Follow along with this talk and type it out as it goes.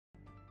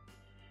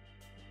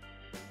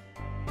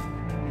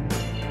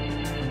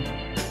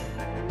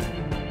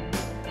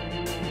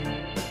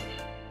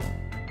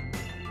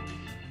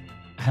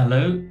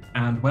Hello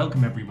and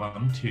welcome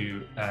everyone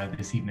to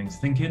this evening's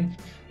Thinking,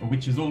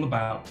 which is all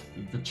about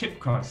the chip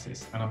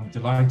crisis. And I'm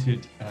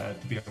delighted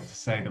to be able to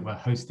say that we're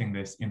hosting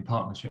this in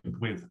partnership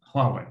with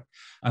Huawei.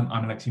 I'm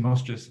Alexi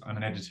Mostrous. I'm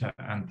an editor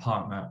and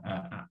partner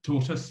at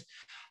Tortoise.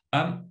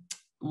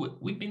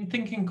 We've been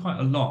thinking quite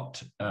a lot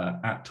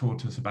at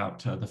Tortoise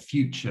about the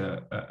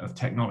future of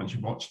technology,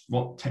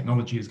 what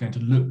technology is going to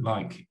look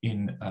like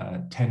in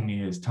 10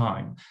 years'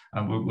 time.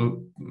 And we're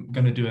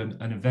going to do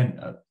an event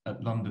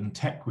at London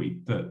Tech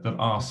Week that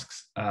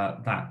asks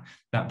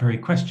that very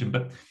question.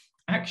 But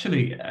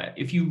actually,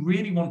 if you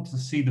really want to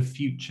see the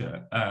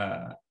future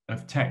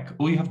of tech,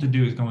 all you have to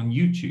do is go on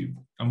YouTube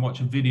and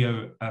watch a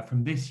video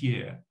from this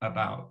year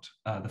about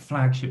the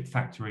flagship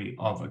factory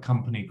of a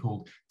company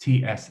called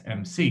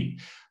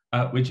TSMC,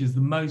 which is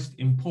the most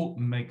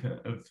important maker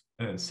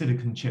of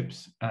silicon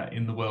chips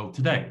in the world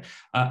today.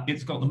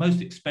 It's got the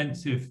most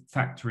expensive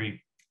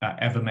factory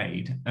ever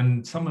made,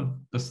 and some of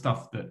the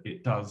stuff that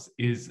it does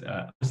is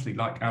honestly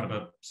like out of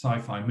a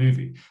sci-fi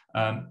movie.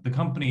 The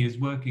company is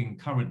working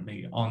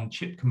currently on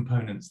chip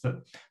components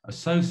that are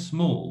so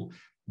small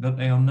that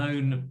they are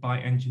known by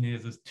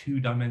engineers as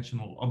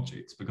two-dimensional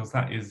objects, because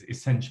that is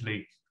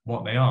essentially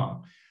what they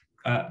are.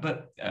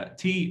 But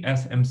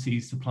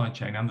TSMC's supply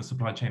chain and the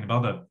supply chain of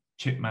other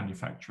chip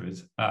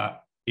manufacturers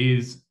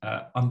is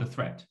under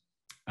threat.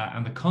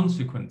 And the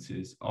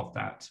consequences of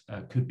that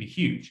could be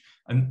huge.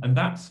 And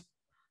that's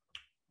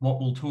what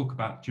we'll talk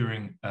about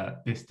during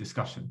this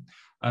discussion.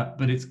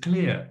 But it's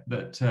clear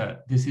that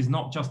this is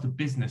not just a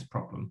business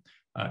problem,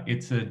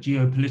 it's a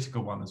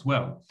geopolitical one as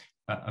well.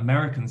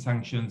 American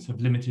sanctions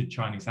have limited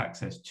Chinese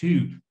access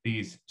to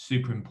these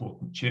super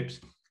important chips,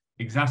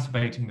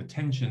 exacerbating the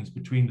tensions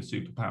between the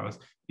superpowers,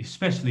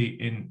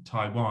 especially in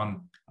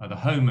Taiwan, the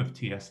home of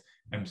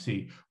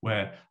TSMC,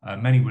 where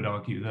many would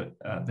argue that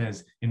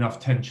there's enough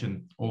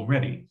tension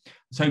already.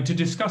 So to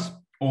discuss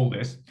all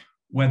this,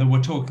 whether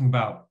we're talking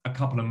about a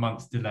couple of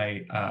months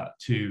delay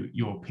to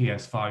your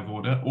PS5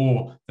 order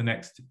or the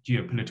next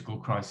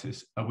geopolitical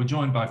crisis, we're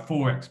joined by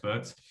four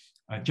experts.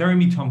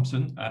 Jeremy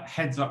Thompson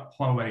heads up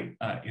Huawei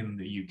in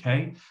the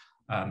UK.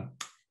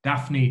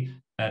 Daphne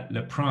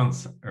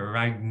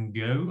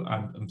Leprince-Rango,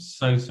 I'm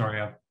so sorry,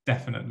 I've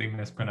definitely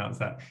mispronounced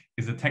that,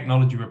 is a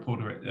technology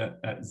reporter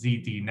at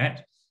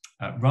ZDNet.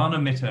 Rana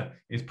Mitter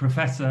is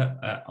Professor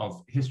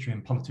of History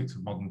and Politics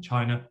of Modern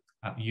China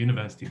at the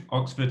University of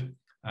Oxford,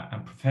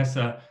 and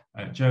Professor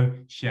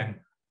Zhou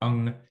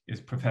Xian-Ng is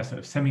Professor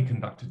of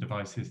Semiconductor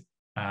Devices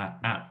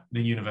at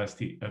the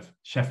University of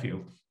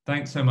Sheffield.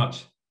 Thanks so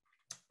much,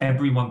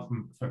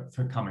 everyone,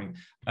 for coming.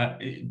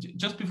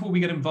 Just before we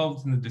get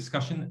involved in the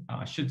discussion,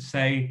 I should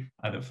say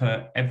that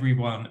for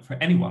anyone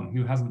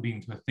who hasn't been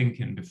to a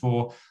Think-In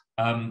before,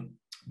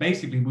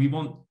 basically we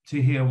want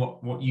to hear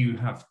what you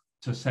have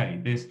to say.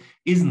 This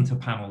isn't a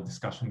panel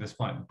discussion,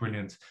 despite the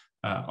brilliance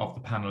of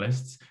the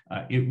panelists.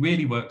 It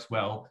really works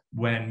well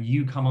when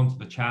you come onto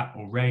the chat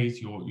or raise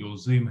your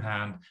Zoom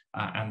hand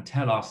and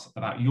tell us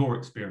about your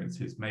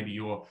experiences. Maybe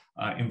you're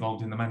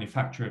involved in the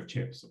manufacture of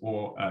chips,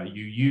 or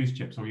you use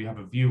chips, or you have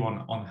a view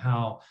on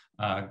how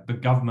the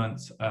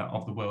governments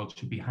of the world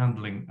should be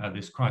handling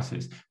this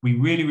crisis. We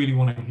really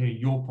want to hear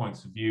your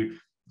points of view.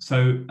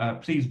 So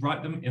please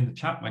write them in the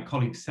chat. My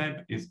colleague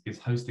Seb is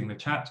hosting the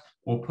chat,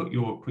 or put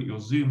your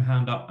Zoom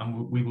hand up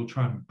and we will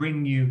try and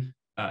bring you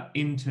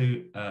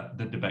into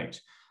the debate.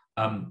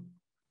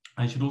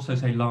 I should also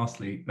say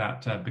lastly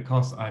that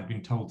because I've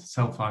been told to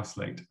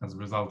self-isolate as a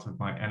result of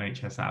my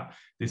NHS app,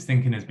 this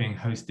Think-In is being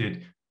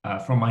hosted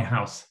from my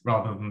house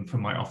rather than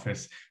from my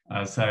office.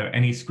 So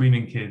any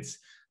screaming kids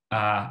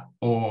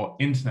or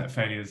internet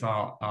failures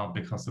are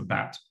because of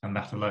that and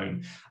that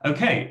alone.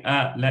 Okay,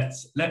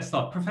 let's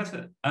start.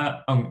 Professor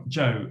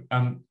Zhou,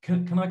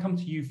 can I come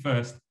to you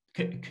first?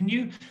 Can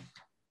you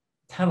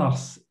tell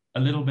us a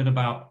little bit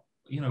about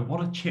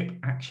what a chip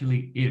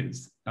actually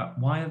is?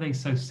 Why are they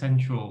so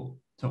central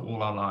to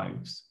all our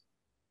lives?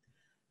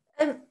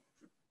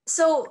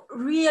 So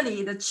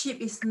really, the chip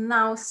is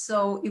now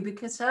so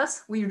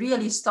ubiquitous. We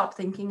really stopped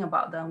thinking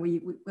about them.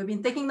 We've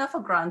been taking them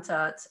for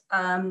granted.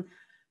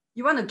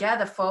 You want to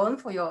get a phone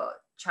for your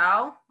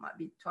child, might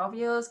be 12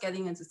 years,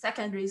 getting into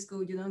secondary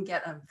school, you don't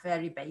get a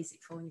very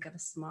basic phone, you get a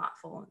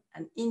smartphone.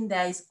 And in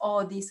there is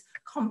all these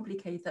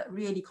complicated,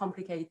 really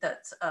complicated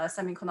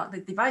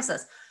semiconductor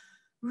devices.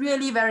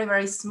 Really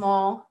very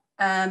small,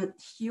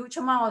 huge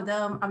amount of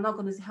them. I'm not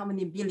going to say how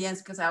many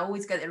billions because I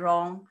always get it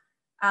wrong.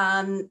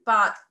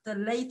 But the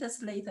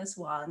latest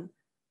one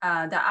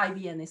that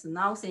IBM is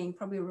announcing,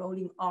 probably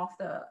rolling off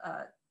the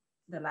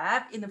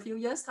lab in a few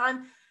years'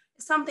 time,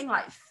 is something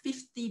like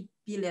 50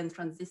 billion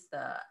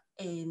transistors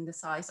in the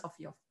size of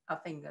your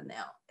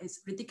fingernail.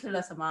 It's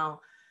ridiculous amount.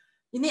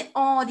 You need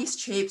all these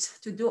chips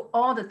to do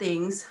all the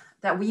things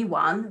that we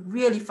want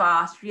really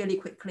fast, really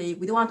quickly.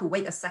 We don't want to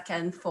wait a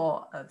second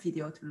for a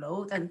video to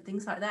load and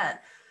things like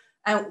that.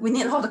 And we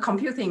need all the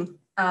computing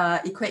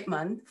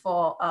equipment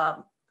for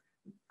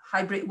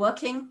hybrid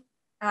working.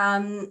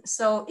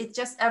 So it's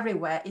just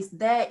everywhere. It's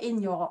there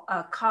in your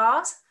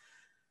cars.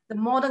 the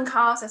modern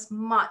cars has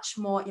much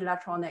more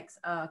electronics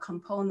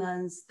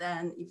components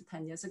than even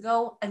 10 years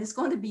ago, and it's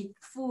going to be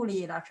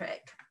fully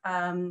electric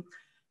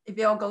if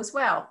it all goes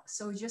well.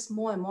 So just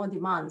more and more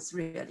demands,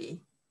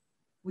 really.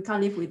 We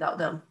can't live without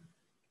them.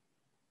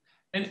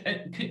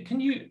 And can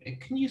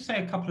you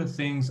say a couple of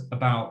things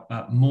about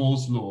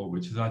Moore's law,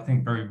 which is, I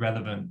think, very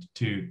relevant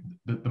to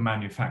the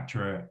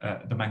manufacture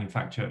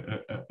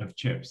of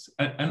chips?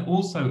 And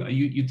also,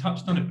 you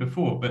touched on it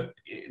before, but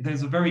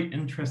there's a very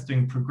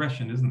interesting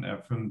progression, isn't there,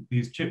 from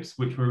these chips,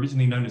 which were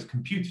originally known as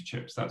computer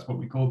chips, that's what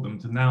we called them,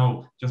 to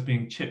now just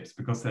being chips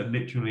because they're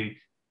literally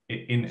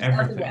in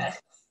everything. Everywhere.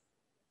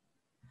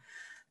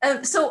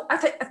 So I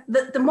think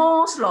the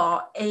Moore's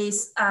law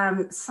is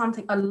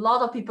something a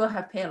lot of people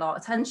have paid a lot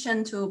of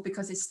attention to,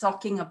 because it's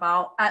talking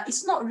about,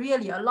 it's not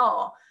really a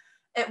law.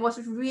 It was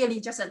really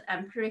just an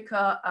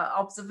empirical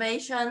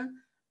observation,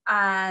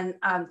 and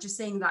just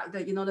saying like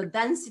the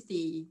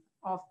density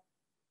of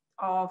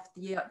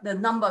the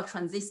number of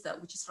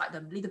transistors, which is like the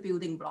little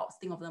building blocks,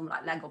 think of them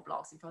like Lego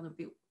blocks if you want to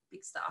build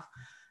big stuff.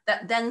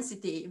 That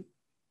density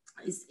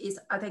is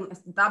I think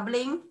it's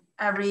doubling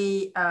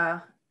every,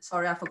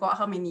 sorry, I forgot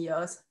how many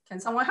years. Can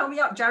someone help me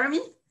out,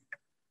 Jeremy?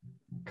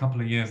 A couple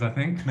of years, I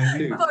think,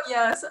 maybe. A couple of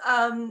years.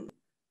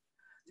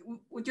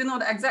 Would you know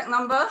the exact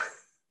number?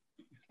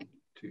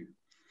 2.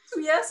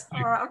 2 years?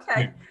 All right,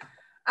 okay.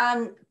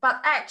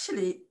 But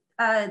actually,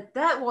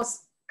 that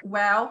was,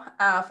 well,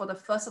 for the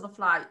first sort of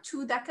like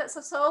 2 decades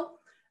or so,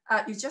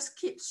 you just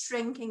keep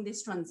shrinking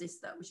this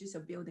transistor, which is a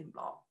building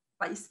block,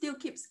 but it still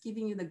keeps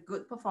giving you the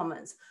good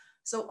performance.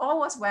 So all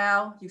was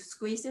well, you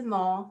squeeze in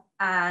more,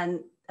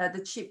 and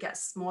the chip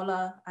gets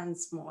smaller and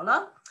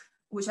smaller,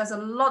 which has a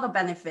lot of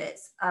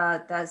benefits.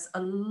 There's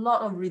a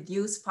lot of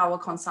reduced power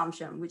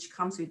consumption, which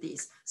comes with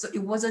this. So it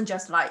wasn't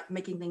just like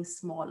making things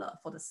smaller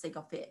for the sake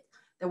of it.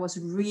 There was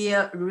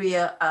real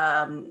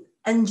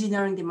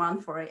engineering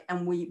demand for it.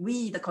 And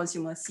we the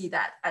consumers, see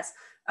that as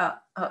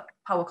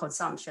power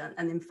consumption.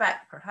 And in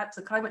fact, perhaps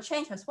the climate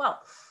change as well.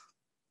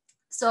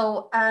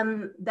 So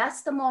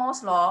that's the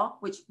Moore's law,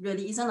 which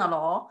really isn't a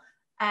law.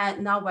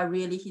 And now we're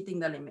really hitting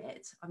the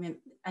limit. I mean,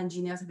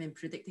 engineers have been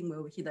predicting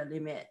we'll hit the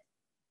limit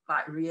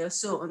like real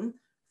soon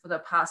for the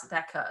past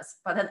decades,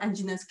 but then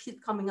engineers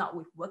keep coming up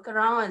with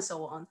workaround and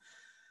so on.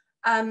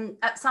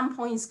 At some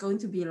point it's going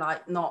to be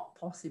like not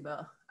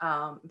possible.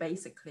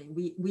 Basically,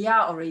 we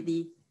are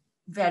already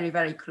very,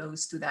 very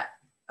close to that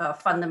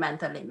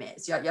fundamental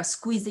limits. You're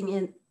squeezing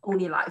in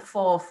only like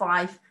 4 or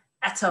 5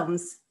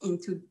 atoms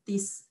into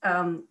this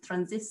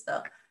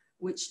transistor,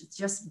 which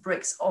just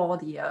breaks all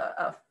the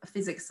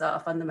physics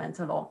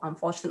fundamental law,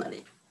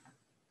 unfortunately.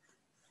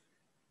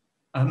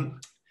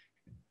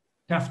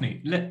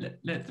 Daphne,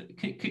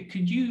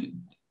 could you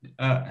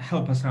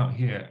help us out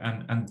here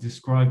and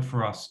describe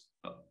for us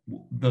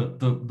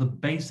the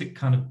basic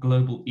kind of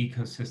global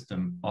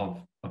ecosystem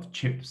of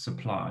chip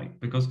supply?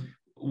 Because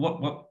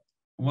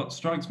what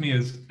strikes me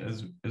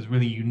as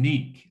really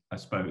unique, I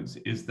suppose,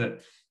 is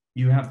that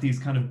you have these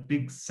kind of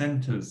big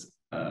centers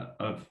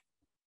of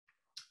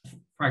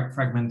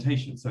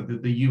fragmentation. So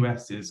the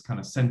US is kind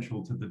of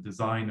central to the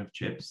design of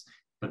chips,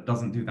 but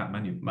doesn't do that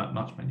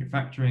much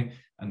manufacturing.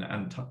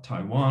 And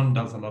Taiwan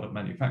does a lot of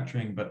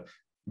manufacturing, but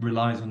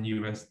relies on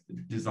US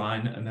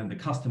design, and then the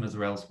customers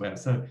are elsewhere.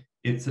 So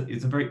it's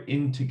a very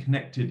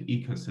interconnected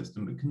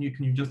ecosystem. But can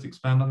you just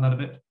expand on that a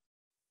bit?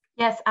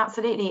 Yes,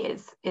 absolutely.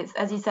 It's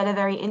as you said, a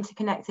very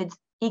interconnected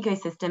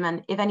ecosystem.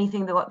 And if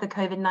anything, what the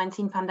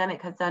COVID-19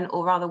 pandemic has done,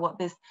 or rather what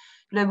this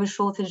global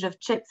shortage of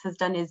chips has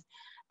done, is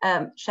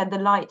shed the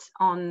light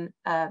on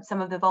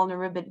some of the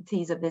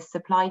vulnerabilities of this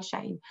supply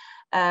chain.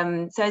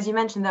 So as you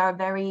mentioned, there are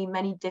very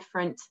many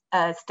different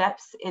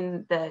steps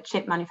in the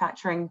chip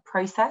manufacturing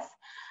process.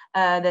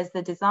 There's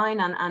the design,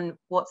 and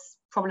what's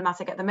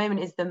problematic at the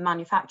moment is the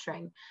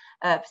manufacturing,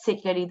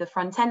 particularly the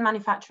front-end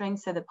manufacturing,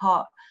 so the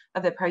part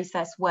of the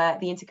process where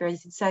the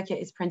integrated circuit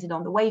is printed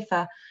on the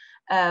wafer.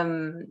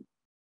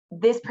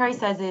 This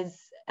process is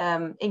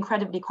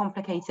incredibly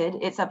complicated.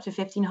 It's up to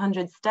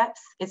 1,500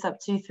 steps. It's up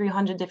to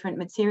 300 different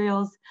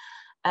materials.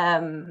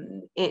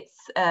 It's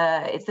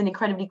an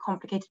incredibly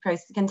complicated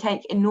process. It can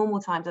take, in normal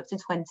times, up to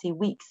 20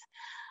 weeks,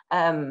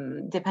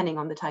 depending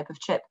on the type of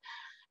chip.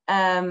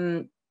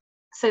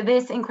 So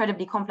this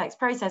incredibly complex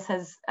process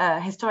has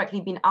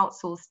historically been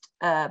outsourced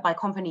by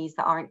companies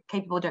that aren't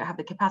capable, don't have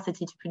the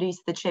capacity to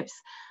produce the chips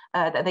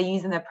that they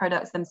use in their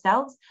products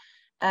themselves.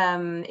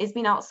 It's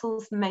been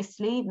outsourced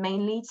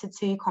mainly to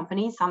 2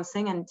 companies,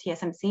 Samsung and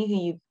TSMC, who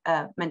you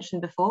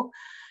mentioned before.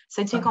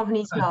 So 2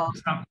 companies who are...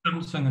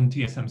 Samsung and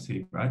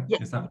TSMC, right?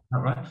 Yes. Is that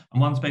right?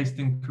 And one's based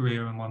in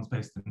Korea and one's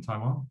based in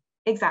Taiwan?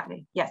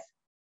 Exactly, yes.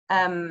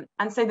 And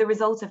so the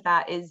result of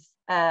that is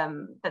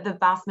that the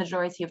vast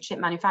majority of chip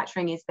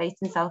manufacturing is based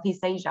in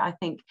Southeast Asia. I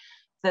think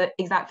the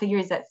exact figure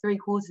is that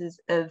 3/4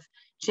 of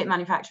chip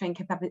manufacturing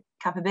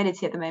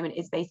capability at the moment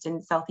is based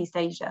in Southeast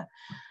Asia.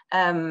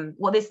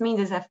 What this means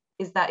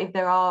is that if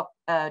there are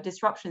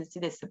disruptions to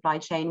this supply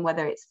chain,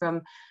 whether it's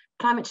from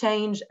climate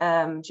change,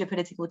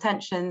 geopolitical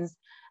tensions,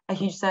 a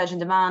huge surge in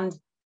demand,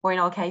 or in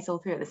our case, all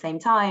 3 at the same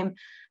time,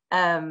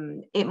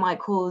 it might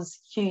cause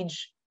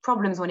huge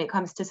problems when it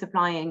comes to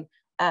supplying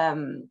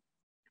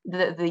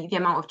the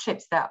amount of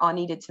chips that are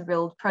needed to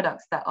build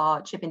products that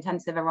are chip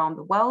intensive around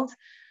the world.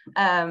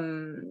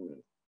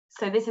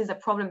 So this is a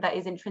problem that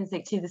is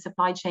intrinsic to the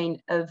supply chain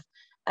of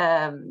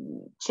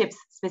chips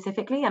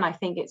specifically, and I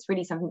think it's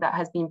really something that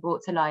has been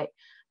brought to light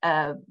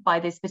by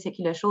this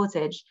particular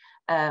shortage.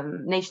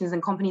 Nations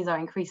and companies are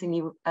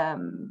increasingly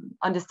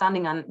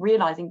understanding and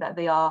realizing that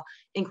they are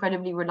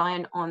incredibly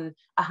reliant on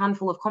a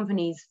handful of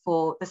companies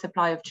for the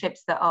supply of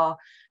chips that are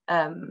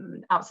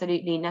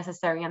absolutely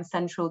necessary and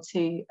central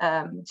to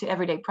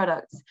everyday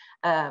products,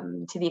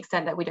 to the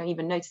extent that we don't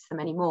even notice them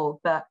anymore.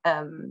 But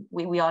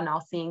we are now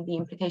seeing the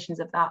implications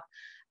of that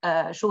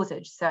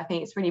shortage. So I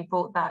think it's really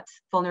brought that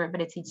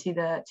vulnerability to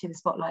the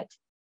spotlight.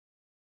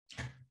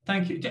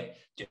 Thank you,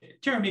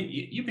 Jeremy.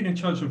 You've been in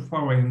charge of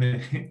Huawei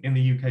in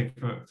the UK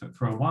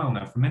for a while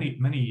now, for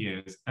many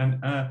years,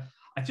 and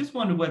I just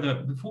wonder whether,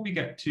 before we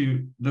get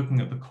to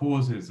looking at the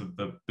causes of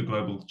the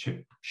global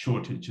chip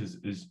shortage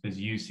as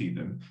you see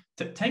them,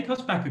 take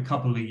us back a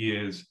couple of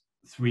years,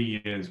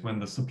 3 years, when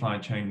the supply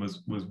chain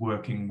was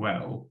working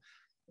well.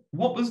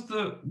 What was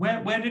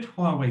where did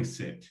Huawei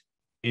sit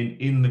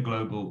in the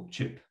global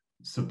chip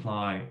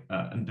supply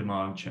and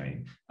demand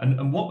chain,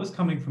 and what was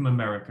coming from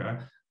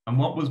America, and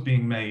what was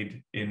being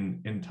made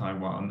in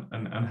Taiwan,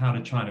 and how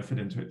did China fit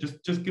into it?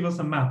 Just give us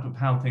a map of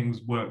how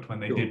things worked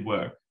when they did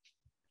work.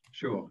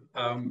 Sure.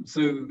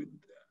 So,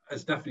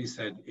 as Daphne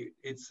said,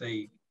 it's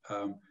a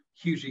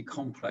hugely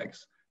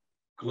complex,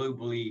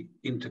 globally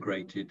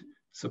integrated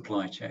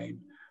supply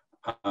chain,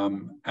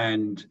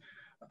 and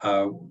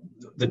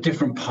the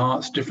different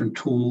parts, different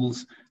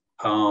tools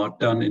are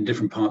done in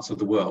different parts of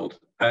the world,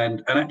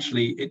 and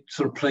actually it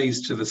sort of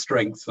plays to the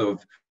strengths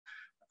of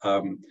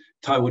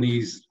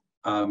Taiwanese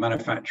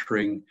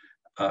manufacturing,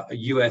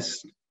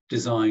 US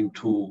design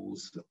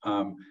tools,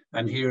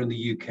 and here in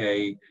the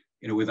UK,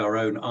 with our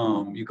own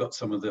ARM, you've got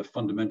some of the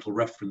fundamental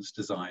reference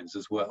designs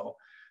as well.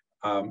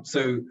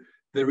 So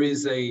there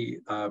is a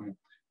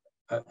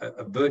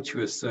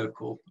virtuous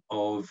circle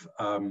of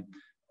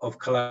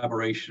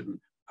collaboration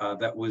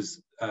that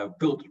was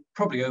built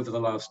probably over the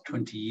last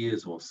 20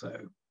 years or so.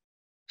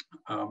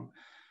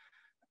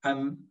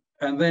 And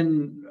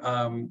then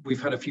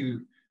we've had a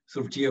few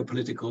sort of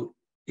geopolitical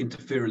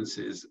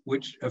interferences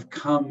which have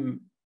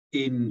come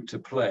into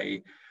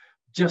play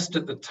just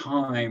at the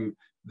time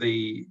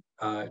the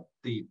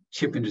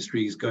chip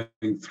industry is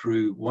going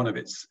through one of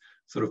its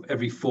sort of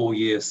every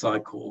 4-year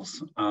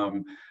cycles,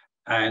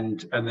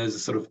 and there's a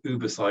sort of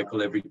Uber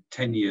cycle every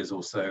 10 years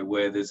or so,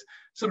 where there's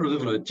sort of a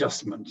little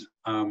adjustment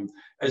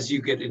as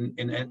you get in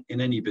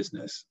any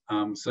business.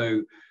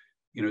 So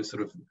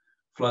sort of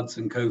floods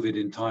and COVID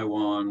in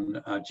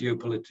Taiwan,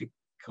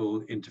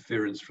 geopolitical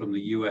interference from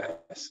the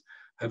US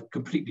have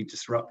completely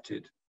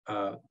disrupted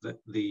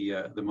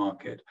the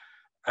market.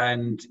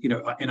 And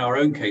in our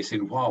own case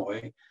in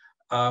Huawei,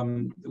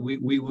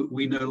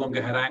 we no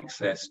longer had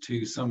access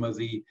to some of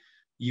the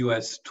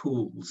US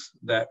tools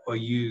that were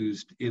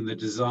used in the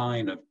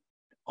design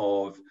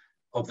of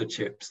the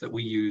chips that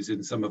we use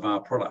in some of our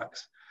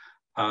products,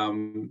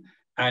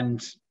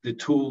 and the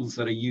tools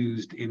that are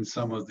used in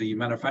some of the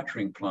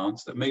manufacturing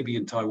plants that may be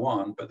in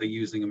Taiwan, but they're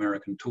using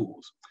American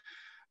tools.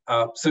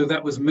 So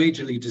that was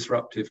majorly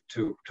disruptive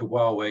to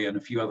Huawei and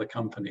a few other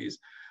companies,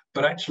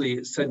 but actually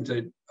it sent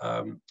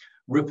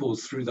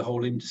ripples through the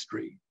whole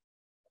industry.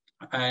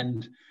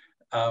 And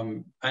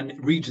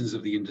regions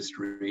of the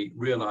industry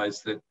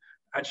realized that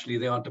actually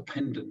they are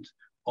dependent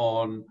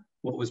on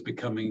what was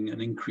becoming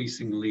an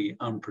increasingly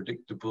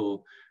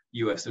unpredictable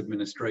US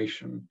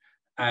administration.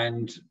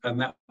 And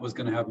that was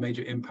going to have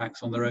major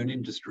impacts on their own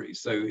industry.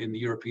 So in the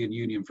European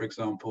Union, for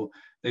example,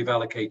 they've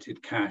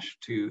allocated cash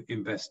to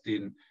invest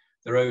in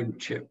their own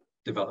chip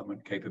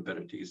development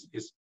capabilities.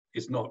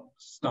 It's not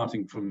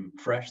starting from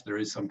fresh. There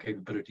is some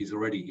capabilities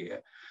already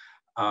here.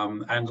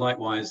 And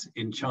likewise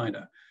in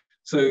China.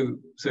 So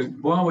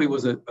Huawei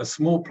was a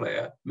small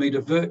player, made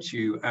a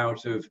virtue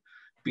out of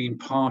being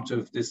part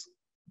of this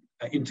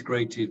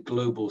integrated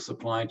global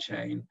supply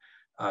chain,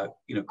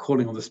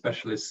 calling on the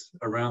specialists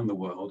around the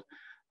world,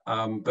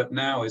 but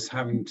now is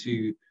having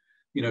to,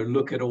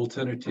 look at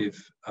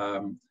alternative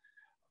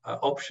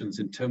options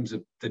in terms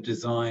of the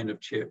design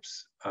of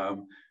chips,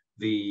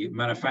 the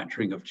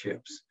manufacturing of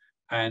chips,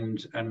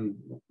 and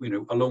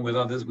along with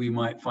others, we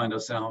might find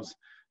ourselves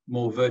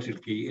more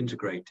vertically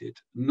integrated,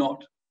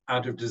 not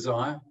out of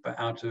desire, but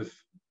out of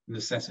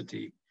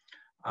necessity.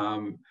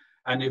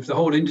 And if the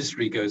whole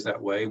industry goes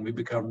that way and we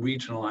become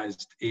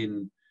regionalized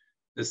in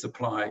the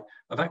supply,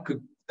 that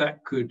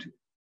could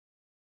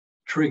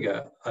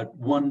trigger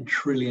 $1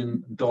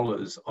 trillion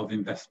of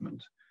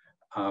investment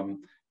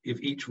if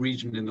each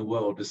region in the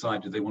world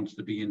decided they wanted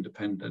to be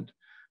independent.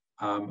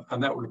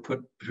 And that would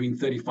put between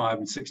 35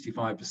 and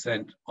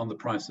 65% on the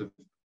price of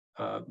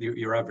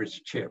your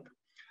average chip.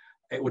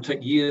 It would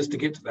take years to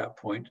get to that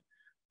point,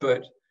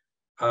 but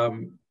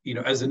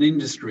as an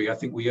industry, I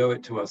think we owe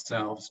it to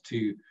ourselves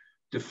to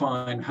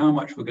define how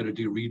much we're going to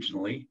do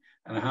regionally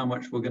and how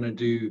much we're going to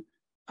do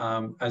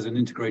as an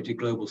integrated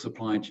global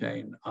supply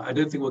chain. I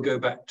don't think we'll go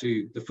back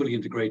to the fully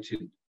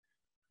integrated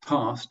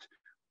past,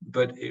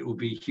 but it will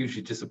be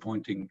hugely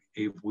disappointing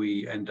if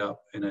we end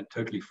up in a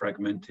totally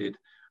fragmented,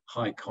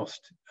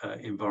 high-cost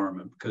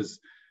environment. Because,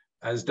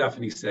 as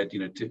Daphne said,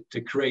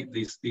 to create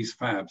these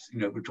fabs,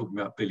 we're talking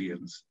about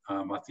billions.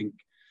 I think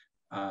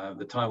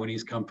the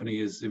Taiwanese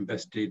company has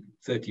invested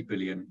 30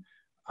 billion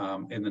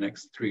in the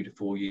next 3 to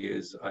 4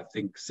 years. I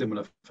think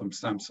similar from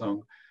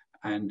Samsung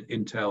and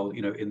Intel,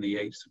 in the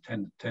 8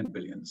 to 10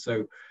 billion.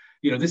 So,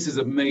 this is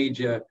a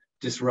major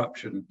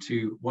disruption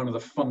to one of the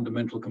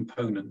fundamental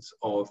components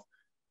of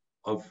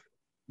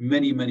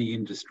many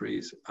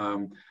industries,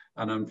 and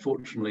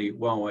unfortunately,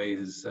 Huawei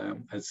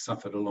has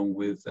suffered along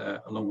with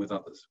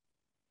others.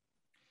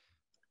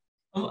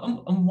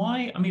 And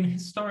why? I mean,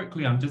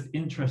 historically, I'm just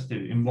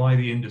interested in why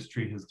the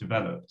industry has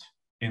developed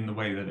in the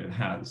way that it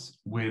has,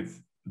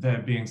 with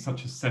there being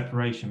such a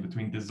separation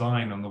between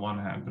design on the one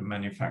hand and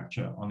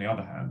manufacture on the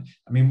other hand.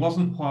 I mean,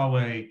 wasn't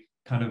Huawei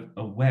kind of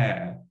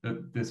aware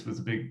that this was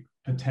a big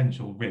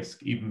potential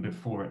risk even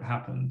before it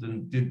happened?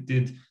 And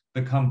did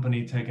the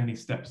company take any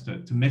steps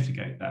to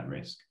mitigate that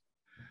risk?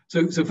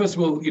 So first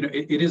of all,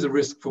 it is a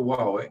risk for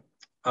Huawei,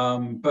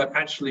 but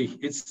actually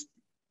it's,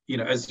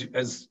 as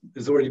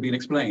has already been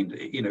explained,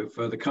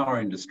 for the car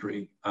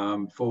industry,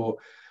 for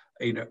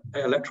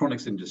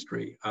electronics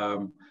industry,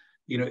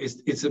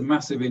 it's a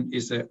massive,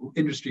 it's an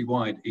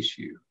industry-wide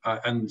issue,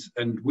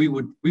 and we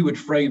would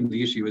frame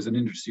the issue as an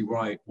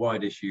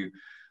industry-wide issue,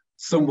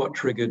 somewhat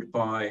triggered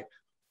by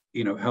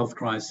health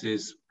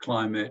crisis,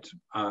 climate,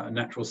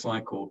 natural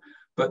cycle.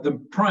 But the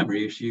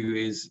primary issue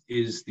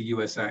is the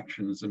US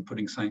actions and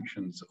putting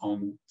sanctions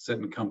on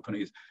certain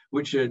companies,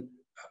 which are,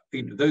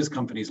 those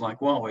companies like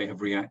Huawei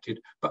have reacted,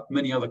 but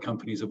many other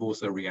companies have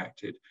also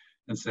reacted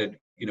and said,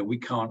 we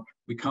can't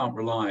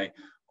rely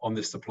on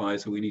this supply,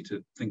 so we need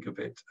to think of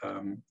it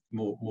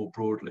more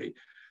broadly.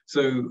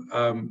 So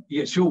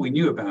yeah, sure, we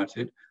knew about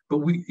it, but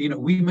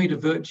we made a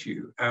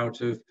virtue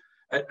out of,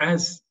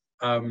 as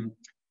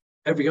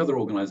every other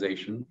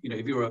organization,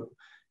 if you're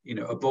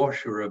a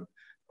Bosch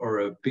or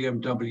a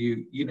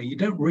BMW, you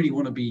don't really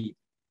want to be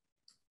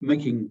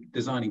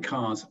designing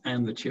cars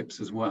and the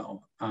chips as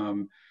well.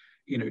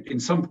 In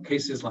some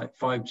cases like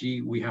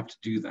 5G, we have to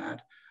do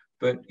that,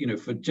 but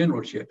for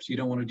general chips, you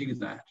don't want to do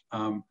that.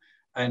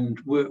 And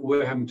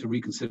we're having to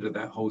reconsider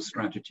that whole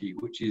strategy,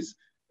 which is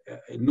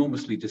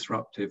enormously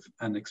disruptive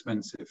and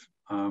expensive.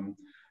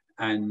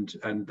 And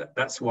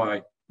that's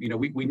why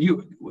we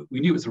knew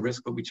it was a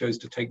risk, but we chose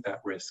to take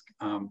that risk.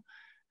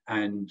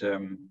 And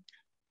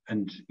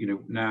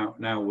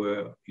now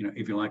we're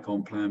if you like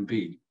on plan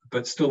B,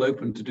 but still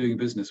open to doing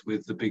business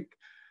with the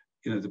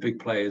big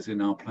players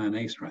in our plan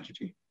A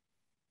strategy,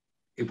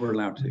 if we're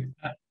allowed to.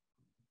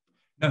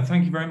 No,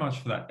 thank you very much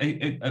for that.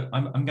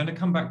 I'm going to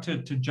come back to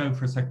Jo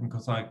for a second,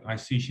 because I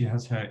see she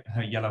has her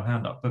yellow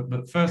hand up.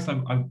 But first,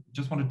 I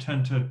just want to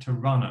turn to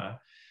Rana,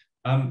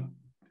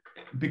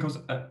 because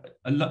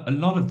a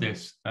lot of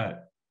this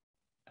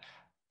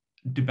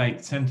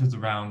debate centers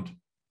around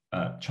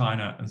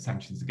China and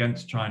sanctions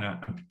against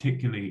China, and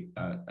particularly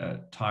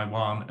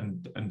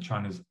Taiwan and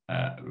China's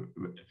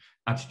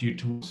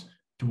attitude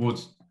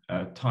towards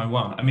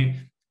Taiwan. I mean,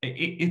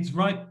 it's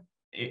right,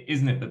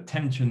 isn't it, that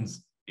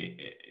tensions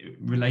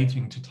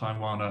relating to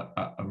Taiwan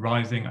are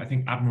rising? I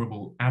think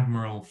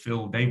Admiral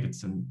Phil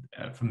Davidson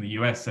from the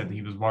US said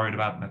he was worried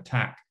about an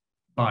attack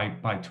by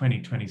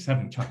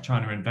 2027,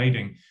 China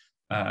invading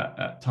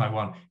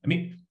Taiwan. I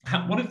mean,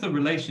 what is the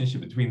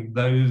relationship between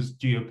those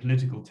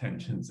geopolitical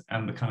tensions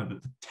and the kind of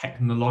the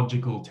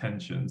technological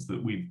tensions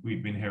that we've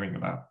been hearing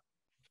about?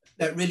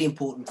 A really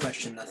important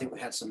question. I think we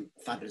had some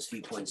fabulous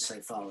viewpoints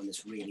so far on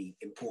this really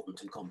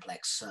important and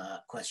complex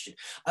question.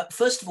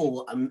 First of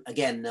all,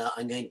 again,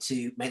 I'm going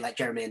to make like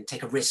Jeremy and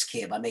take a risk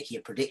here by making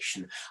a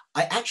prediction.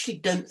 I actually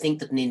don't think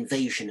that an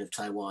invasion of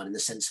Taiwan, in the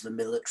sense of a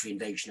military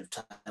invasion of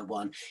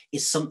Taiwan,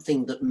 is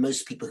something that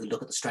most people who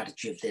look at the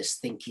strategy of this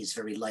think is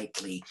very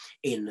likely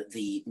in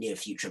the near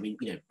future. I mean,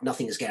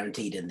 nothing is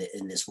guaranteed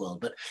in this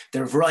world, but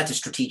there are a variety of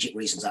strategic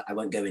reasons I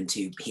won't go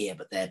into here,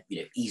 but they're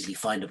easily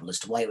findable as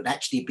to why it would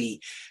actually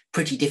be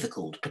pretty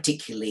difficult,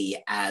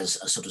 particularly as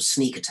a sort of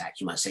sneak attack,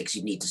 you might say, because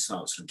you need to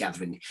start sort of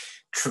gathering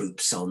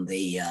troops on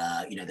the,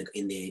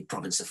 in the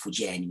province of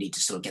Fujian. You need to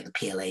sort of get the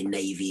PLA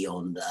Navy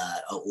on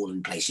all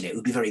in place. It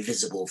would be very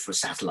visible for a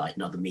satellite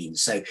and other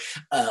means. So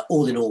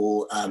all in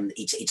all,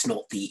 it's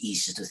not the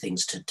easiest of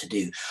things to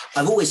do.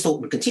 I've always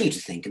thought, and continue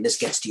to think, and this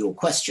gets to your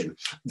question,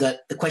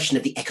 that the question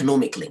of the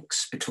economic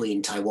links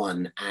between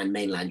Taiwan and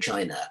mainland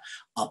China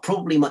are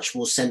probably much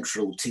more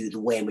central to the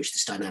way in which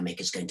this dynamic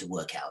is going to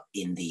work out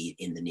in the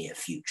near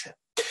future.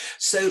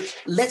 So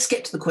let's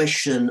get to the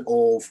question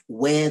of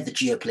where the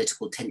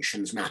geopolitical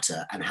tensions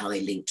matter and how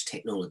they link to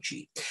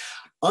technology.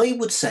 I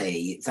would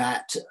say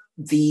that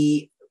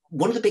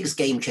one of the biggest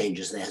game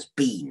changers there has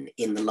been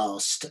in the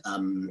last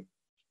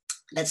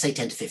let's say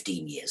 10 to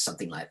 15 years,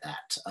 something like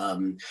that,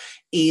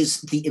 is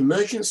the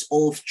emergence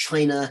of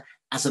China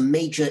as a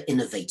major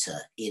innovator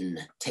in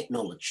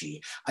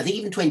technology. I think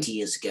even 20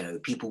 years ago,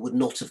 people would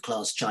not have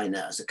classed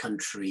China as a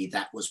country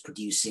that was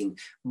producing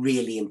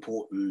really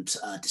important,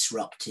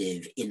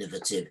 disruptive,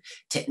 innovative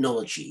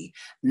technology.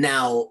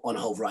 Now, on a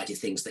whole variety of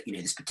things that,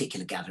 this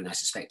particular gathering, I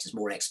suspect, is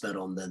more expert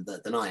on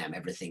than I am,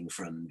 everything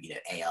from,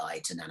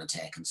 AI to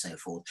nanotech and so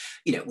forth.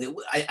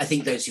 I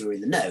think those who are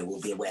in the know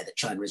will be aware that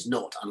China is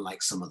not,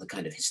 unlike some of the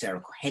kind of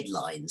hysterical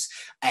headlines,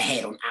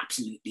 ahead on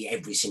absolutely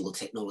every single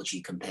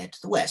technology compared to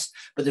the West.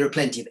 But there are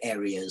plenty of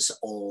areas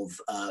of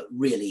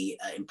really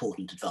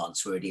important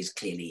advance where it is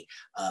clearly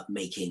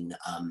making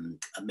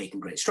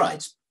great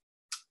strides.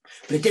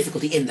 But a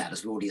difficulty in that,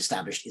 as we already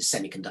established, is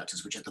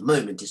semiconductors, which at the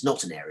moment is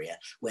not an area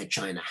where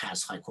China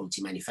has high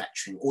quality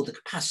manufacturing or the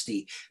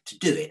capacity to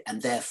do it,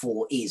 and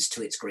therefore is,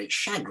 to its great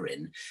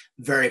chagrin,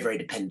 very, very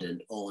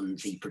dependent on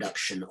the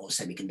production of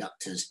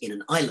semiconductors in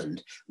an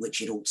island,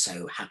 which it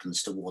also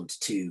happens to want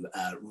to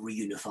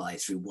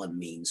reunify through one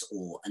means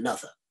or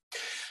another.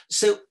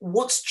 So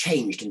what's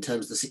changed in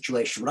terms of the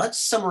situation? Well, I'd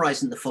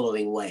summarize in the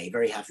following way,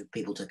 very happy for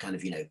people to kind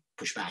of,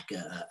 push back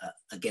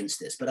against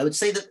this. But I would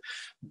say that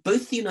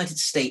both the United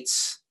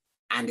States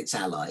and its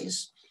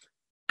allies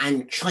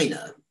and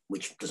China,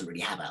 which doesn't really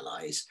have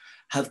allies,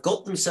 have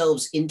got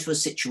themselves into a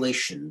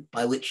situation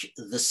by which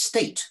the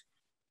state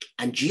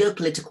and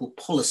geopolitical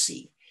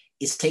policy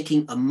is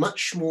taking a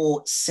much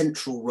more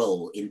central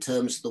role in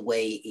terms of the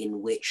way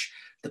in which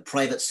the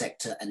private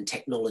sector and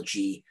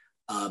technology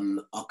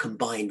are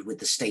combined with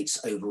the state's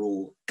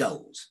overall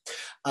goals.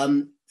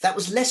 That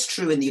was less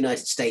true in the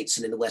United States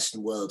and in the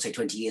Western world, say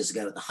 20 years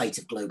ago at the height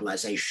of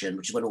globalization,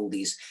 which is when all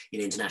these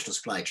international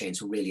supply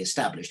chains were really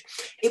established.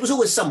 It was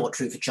always somewhat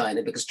true for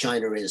China because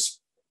China is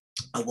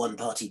a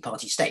one-party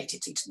state.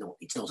 It's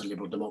not a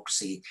liberal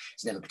democracy.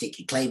 It's never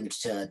particularly claimed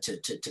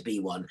to be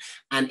one.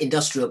 And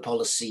industrial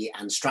policy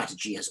and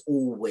strategy has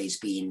always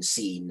been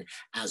seen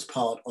as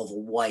part of a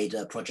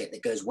wider project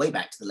that goes way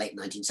back to the late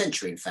 19th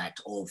century, in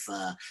fact, of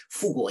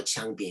Fuguo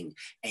Qiangbing,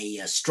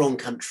 a strong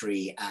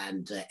country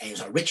and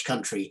a rich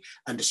country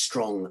and a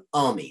strong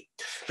army.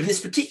 But in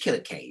this particular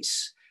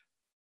case,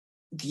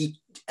 the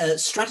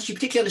strategy,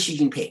 particularly under Xi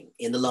Jinping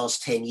in the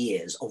last 10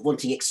 years, of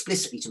wanting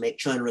explicitly to make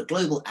China a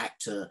global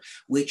actor,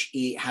 which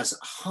has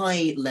a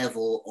high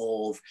level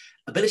of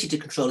ability to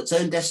control its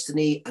own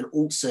destiny and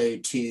also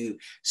to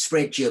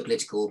spread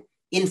geopolitical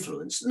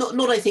influence.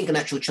 Not I think, an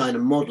actual China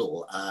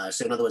model.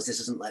 So in other words, this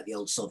isn't like the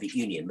old Soviet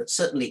Union, but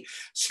certainly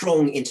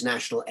strong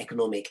international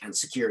economic and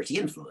security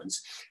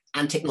influence.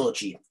 And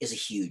technology is a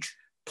huge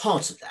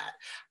part of that.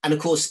 And of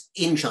course,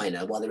 in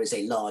China, while there is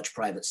a large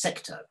private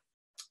sector,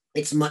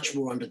 it's much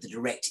more under the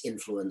direct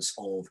influence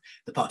of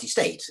the party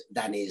state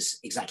than is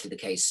exactly the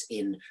case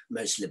in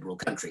most liberal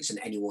countries. And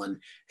anyone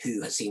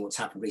who has seen what's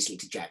happened recently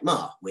to Jack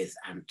Ma with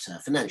Ant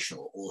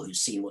Financial, or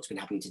who's seen what's been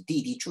happening to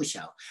Didi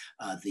Chuxiao,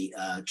 the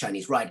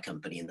Chinese ride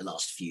company in the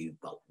last few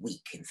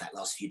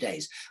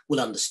days, will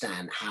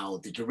understand how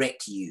the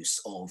direct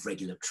use of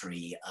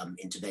regulatory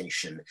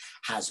intervention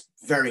has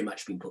very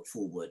much been put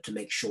forward to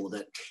make sure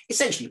that,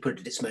 essentially put it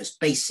at its most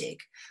basic,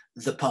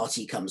 the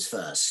party comes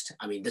first.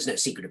 I mean, there's no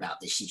secret about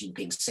this. Xi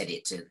Jinping said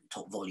it to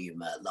top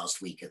volume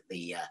last week at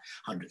the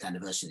 100th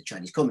anniversary of the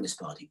Chinese Communist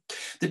Party.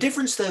 The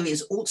difference, though,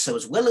 is also,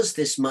 as well as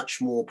this much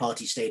more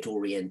party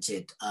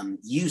state-oriented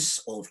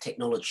use of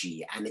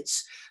technology and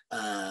its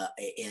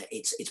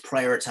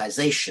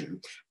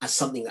prioritization as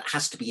something that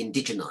has to be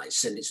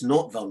indigenized, and it's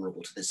not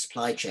vulnerable to the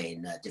supply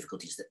chain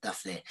difficulties that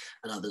Daphne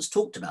and others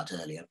talked about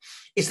earlier,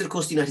 is that, of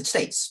course, the United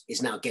States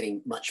is now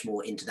getting much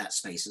more into that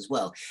space as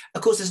well.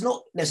 Of course, there's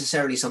not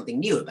necessarily something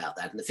new about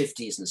that. In the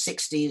 50s and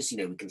 60s,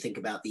 we can think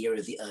about the era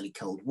of the early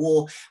Cold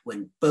War,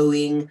 when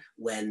Boeing,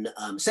 when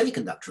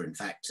Semiconductor, in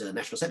fact,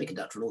 National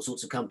Semiconductor and all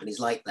sorts of companies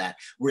like that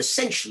were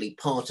essentially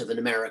part of an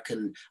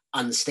American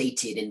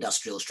unstated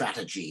industrial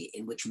strategy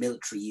in which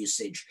military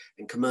usage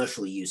and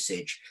commercial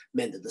usage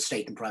meant that the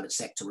state and private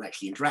sector were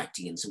actually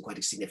interacting in some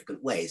quite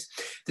significant ways.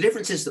 The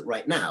difference is that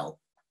right now,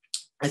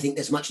 I think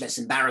there's much less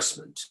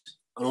embarrassment,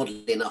 and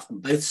oddly enough, on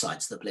both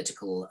sides of the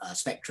political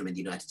spectrum in the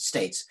United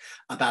States,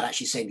 about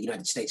actually saying the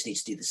United States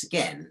needs to do this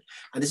again.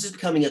 And this is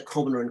becoming a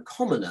commoner and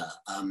commoner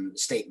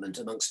statement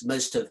amongst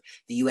most of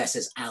the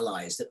US's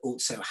allies that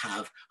also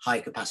have high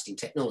capacity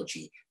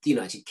technology: the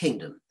United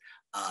Kingdom,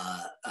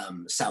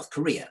 South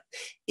Korea.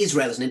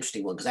 Israel is an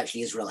interesting one, because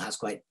actually Israel has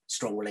quite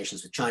strong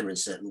relations with China in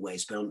certain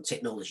ways, but on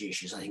technology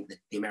issues, I think that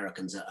the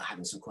Americans are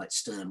having some quite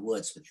stern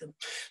words with them.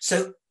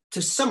 So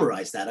to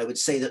summarize that, I would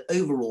say that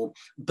overall,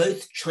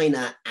 both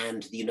China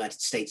and the United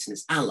States and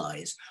its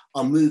allies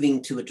are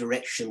moving to a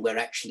direction where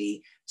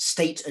actually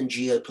state and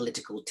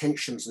geopolitical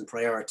tensions and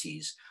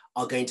priorities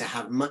are going to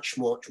have much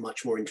more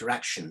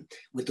interaction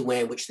with the way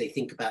in which they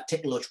think about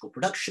technological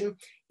production,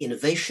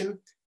 innovation,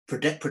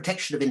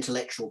 protection of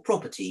intellectual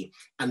property,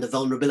 and the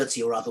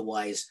vulnerability or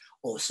otherwise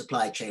of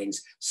supply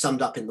chains,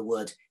 summed up in the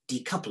word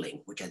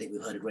decoupling, which I think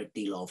we've heard a great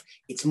deal of.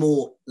 It's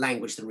more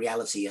language than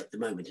reality at the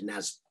moment, and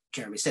as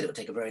Jeremy said, it will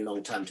take a very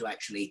long time to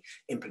actually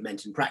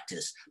implement in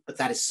practice, but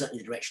that is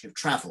certainly the direction of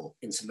travel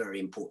in some very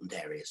important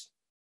areas.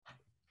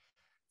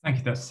 Thank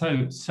you. That's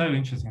so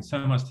interesting. So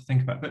much to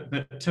think about.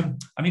 But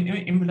I mean,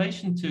 in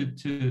relation to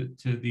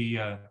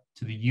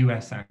the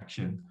US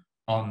action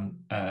on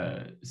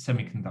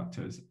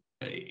semiconductors,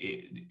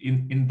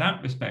 in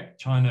that respect,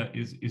 China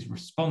is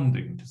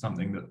responding to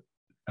something that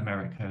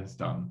America has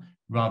done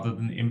rather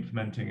than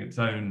implementing its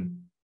own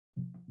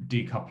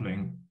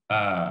decoupling.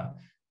 I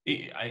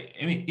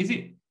mean,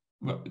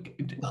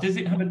 does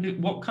it have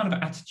what kind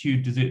of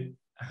attitude does it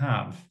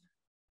have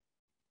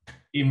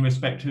in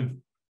respect of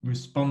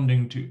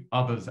responding to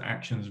others'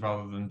 actions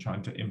rather than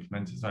trying to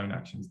implement its own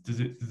actions? Does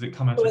it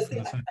come at it from the same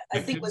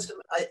perspective?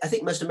 I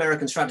think most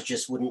American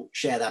strategists wouldn't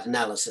share that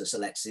analysis,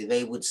 Alexi.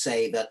 They would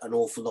say that an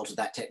awful lot of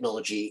that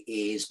technology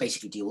is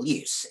basically dual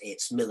use.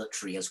 It's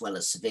military as well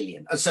as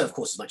civilian. And so, of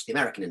course, as much the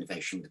American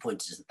innovation. The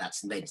point is that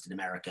that's invented in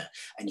America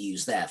and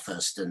used there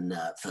first and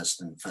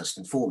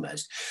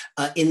foremost.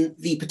 In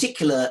the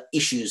particular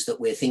issues that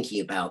we're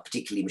thinking about,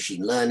 particularly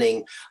machine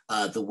learning,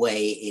 the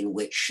way in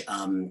which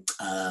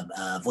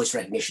voice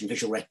recognition,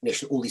 visual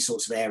recognition, all these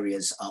sorts of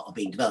areas are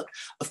being developed.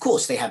 Of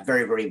course, they have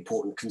very, very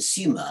important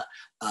consumer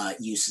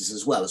uses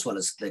as well as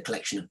the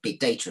collection of big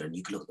data. And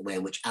you can look at the way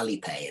in which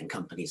Alipay and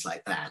companies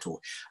like that, or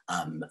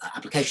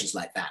applications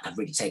like that, have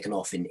really taken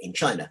off in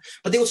China.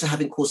 But they also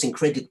have, of course,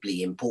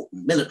 incredibly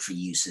important military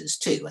uses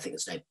too. I think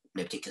there's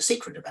no particular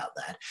secret about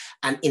that.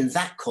 And in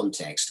that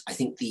context, I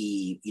think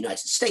the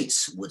United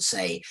States would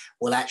say,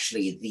 well,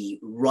 actually, the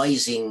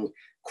rising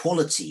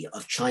quality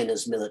of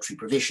China's military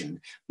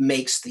provision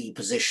makes the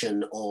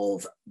position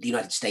of the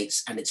United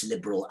States and its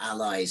liberal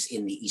allies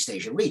in the East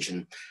Asia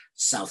region,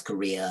 South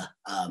Korea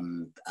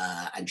and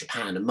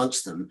Japan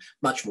amongst them,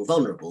 much more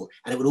vulnerable.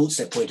 And it would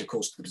also point, of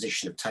course, to the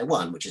position of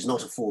Taiwan, which is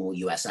not a formal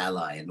US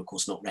ally and, of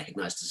course, not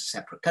recognized as a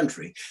separate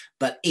country,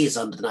 but is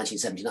under the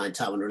 1979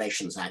 Taiwan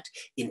Relations Act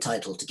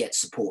entitled to get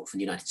support from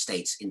the United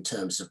States in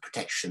terms of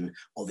protection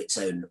of its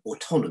own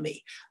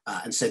autonomy.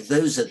 And so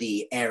those are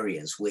the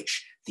areas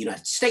which the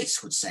United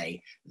States would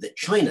say that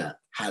China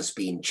has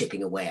been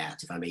chipping away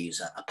at, if I may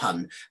use a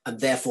pun, and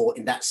therefore,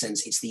 in that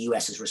sense, it's the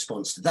US's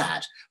response to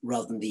that,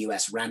 rather than the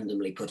US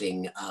randomly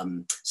putting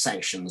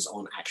sanctions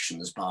on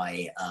actions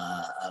by,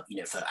 out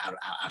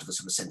of a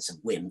sort of sense of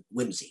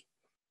whimsy.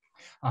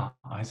 Ah,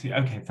 I see.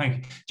 Okay,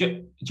 thank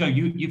you. Joe,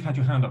 you've had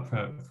your hand up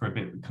for a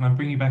bit. Can I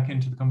bring you back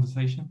into the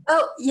conversation?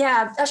 Oh,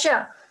 yeah,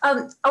 sure.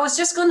 I was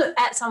just going to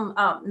add some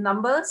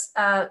numbers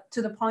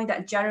to the point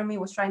that Jeremy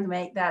was trying to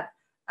make, that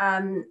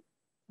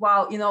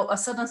while a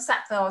certain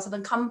sector or a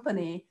certain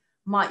company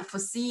might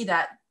foresee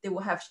that they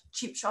will have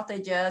chip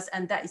shortages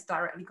and that is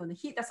directly going to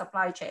hit the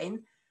supply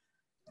chain,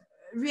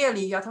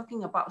 really you're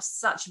talking about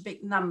such a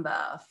big number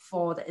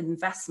for the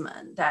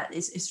investment that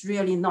is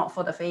really not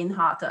for the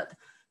faint-hearted.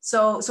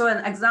 So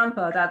an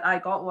example that I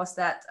got was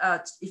that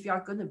if you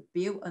are going to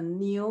build a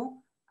new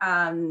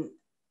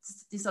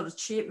this sort of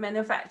chip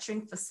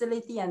manufacturing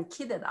facility and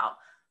kit it out,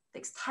 it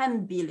takes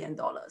 $10 billion.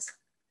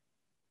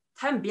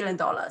 $10 billion,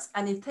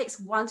 and it takes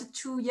 1 to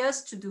 2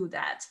 years to do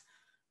that,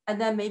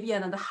 and then maybe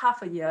another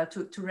half a year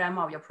to ramp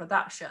up your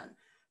production.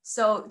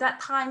 So that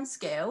time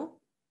scale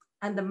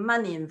and the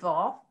money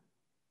involved,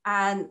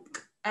 and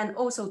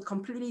also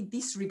completely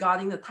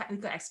disregarding the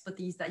technical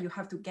expertise that you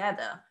have to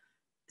gather.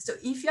 So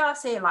if you are,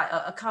 say, like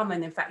a car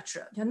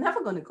manufacturer, you're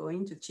never going to go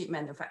into chip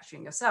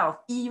manufacturing yourself,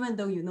 even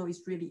though you know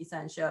it's really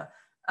essential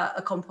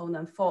a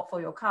component for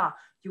your car.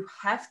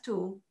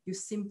 You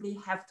simply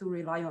have to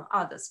rely on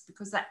others,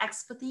 because that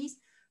expertise,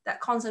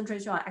 that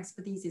concentration on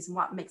expertise is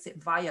what makes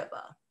it viable.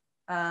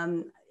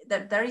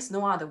 That there is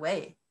no other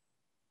way.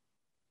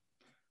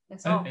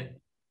 That's all.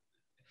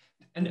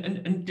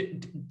 And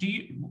do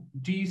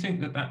you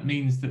think that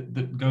means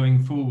that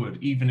going forward,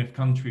 even if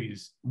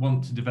countries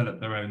want to develop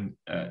their own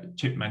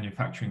chip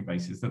manufacturing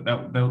bases, that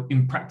they'll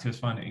in practice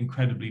find it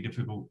incredibly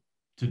difficult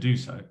to do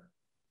so?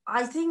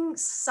 I think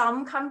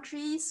some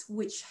countries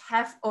which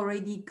have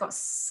already got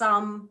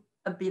some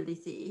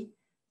ability,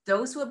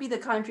 those will be the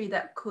country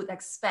that could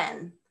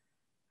expand,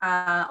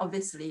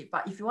 obviously.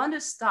 But if you want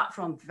to start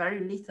from very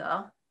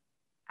little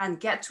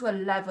and get to a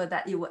level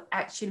that it will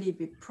actually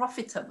be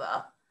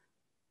profitable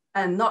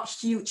and not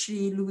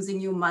hugely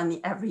losing you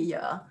money every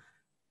year,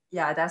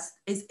 yeah,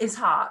 it's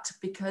hard,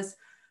 because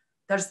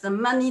there's the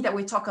money that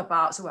we talk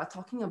about. So we're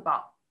talking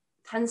about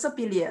tens of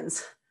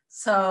billions.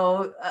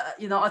 So,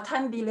 a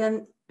 10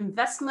 billion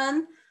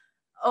investment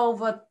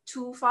over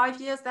 2-5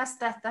 years,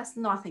 that's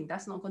nothing.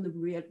 That's not going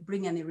to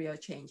bring any real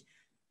change.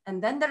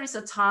 And then there is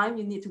a time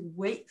you need to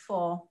wait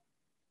for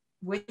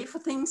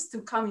things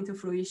to come into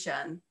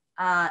fruition.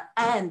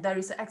 And there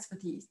is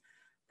expertise.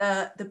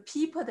 The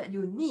people that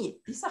you need,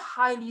 these are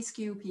highly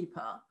skilled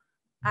people.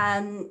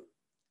 And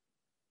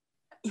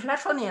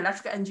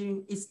electrical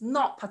engineering is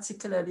not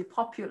particularly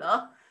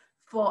popular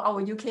for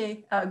our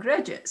UK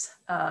graduates,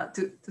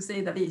 to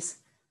say the least.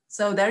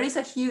 So there is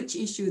a huge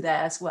issue there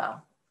as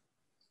well.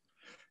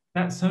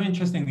 That's so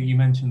interesting that you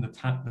mentioned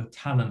the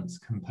talents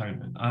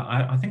component.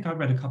 I think I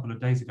read a couple of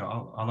days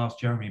ago, I'll ask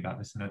Jeremy about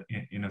this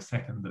in a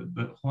second,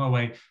 that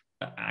Huawei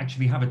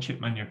actually have a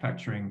chip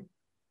manufacturing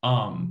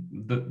arm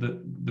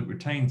that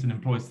retains and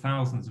employs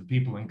thousands of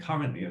people, and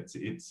currently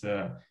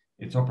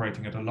it's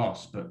operating at a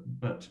loss,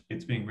 but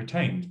it's being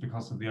retained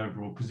because of the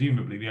overall,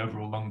 presumably the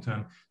overall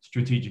long-term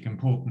strategic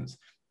importance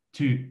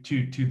to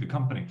the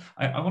company.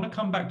 I want to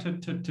come back to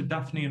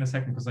Daphne in a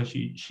second because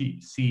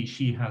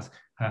she has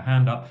her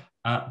hand up.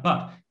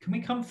 But can we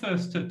come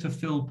first to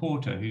Phil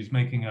Porter, who's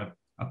making a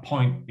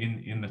point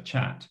in the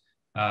chat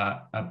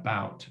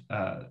about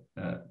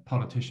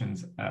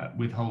politicians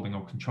withholding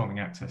or controlling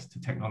access to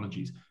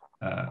technologies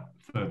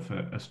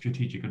for a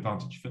strategic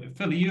advantage.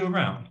 Phil, are you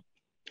around?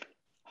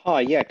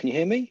 Hi, yeah, can you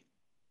hear me?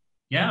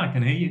 Yeah, I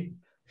can hear you.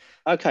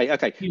 Okay.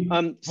 What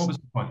was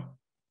the point?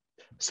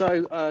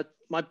 So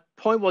my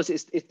point was,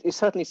 it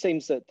certainly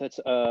seems that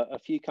a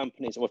few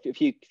companies or a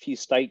few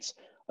states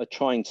are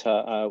trying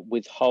to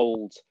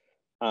withhold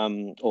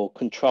or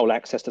control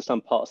access to some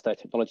parts of their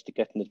technology to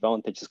get an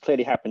advantage. It's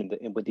clearly happened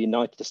with the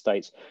United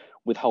States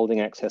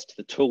withholding access to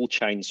the tool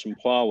chains from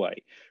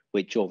Huawei,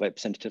 which your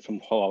representative from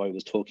Huawei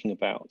was talking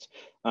about.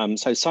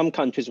 So some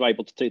countries are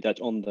able to do that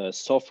on the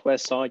software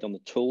side, on the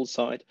tool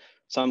side.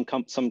 Some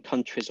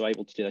countries are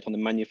able to do that on the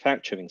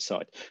manufacturing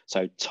side.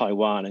 So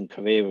Taiwan and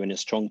Korea are in a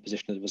strong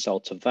position as a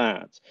result of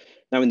that.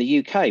 Now in the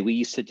UK, we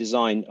used to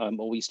design,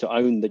 or we used to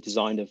own the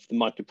design of the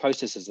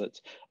microprocessors that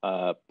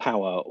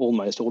power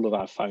almost all of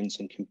our phones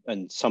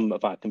and some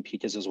of our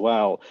computers as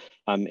well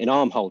in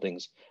ARM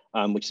Holdings,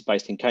 which is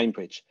based in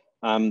Cambridge.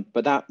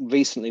 But that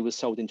recently was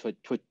sold into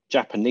a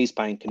Japanese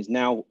bank and is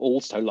now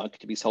also likely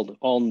to be sold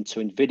on to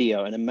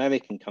NVIDIA, an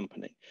American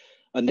company.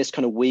 And this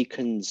kind of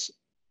weakens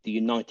the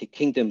United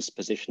Kingdom's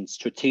position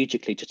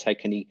strategically to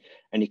take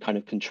any kind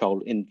of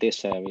control in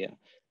this area.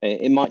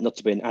 It might not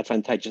have been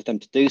advantageous for them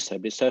to do so,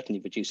 but it certainly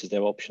reduces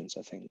their options,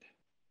 I think.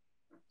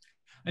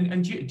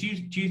 And do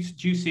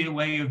you see a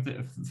way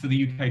for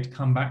the UK to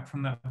come back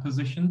from that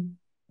position?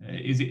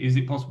 Is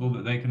it possible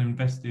that they can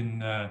invest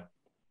in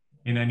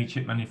any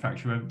chip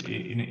manufacturer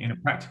in a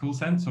practical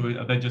sense, or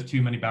are there just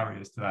too many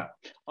barriers to that?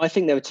 I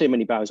think there are too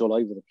many barriers all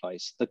over the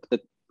place.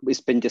 It's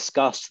been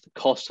discussed, the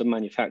cost of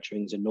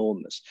manufacturing is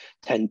enormous,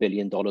 $10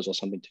 billion or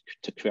something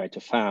to create a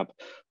fab.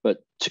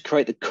 But to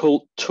create the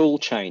tool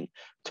chain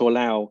to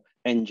allow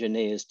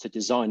engineers to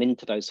design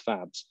into those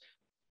fabs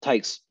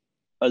takes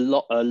a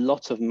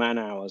lot of man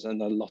hours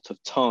and a lot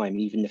of time,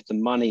 even if the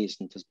money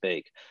isn't as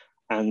big.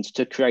 And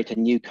to create a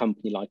new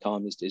company like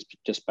ARM is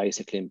just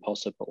basically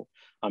impossible.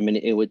 I mean,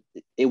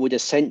 it would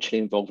essentially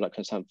involve like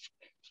some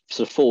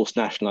sort of forced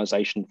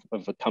nationalization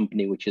of a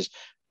company which is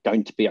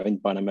going to be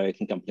owned by an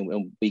American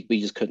company.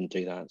 We just couldn't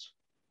do that.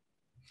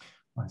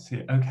 I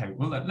see. Okay.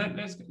 Well,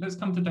 let's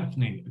come to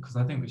Daphne, because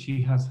I think that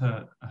she has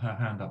her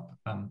hand up.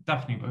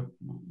 Daphne,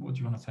 what do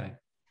you want to say?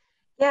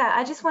 Yeah,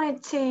 I just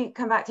wanted to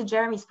come back to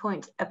Jeremy's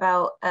point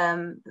about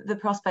the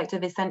prospect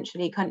of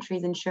essentially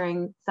countries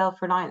ensuring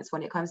self-reliance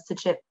when it comes to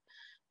chip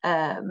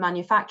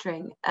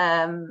manufacturing.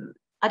 I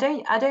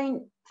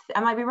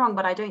might be wrong,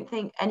 but I don't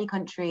think any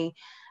country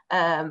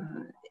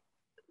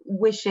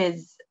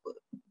wishes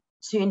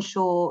to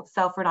ensure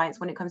self-reliance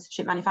when it comes to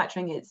chip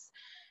manufacturing. It's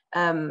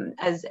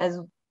as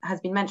has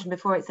been mentioned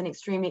before, it's an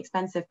extremely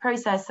expensive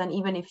process, and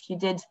even if you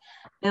did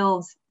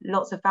build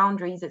lots of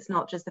foundries, it's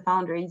not just the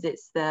foundries,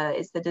 it's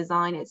the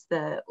design, it's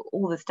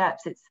all the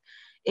steps.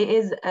 It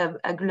is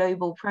a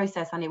global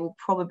process, and it will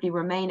probably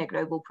remain a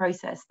global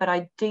process. But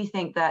I do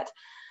think that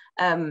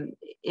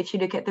if you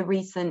look at the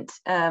recent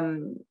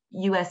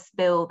US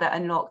bill that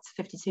unlocked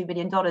 $52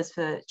 billion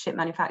for chip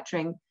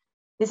manufacturing,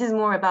 this is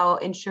more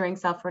about ensuring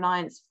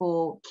self-reliance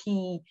for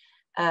key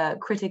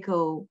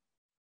critical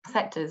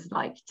sectors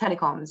like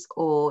telecoms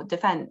or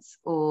defense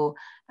or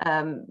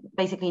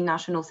basically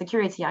national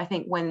security. I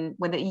think when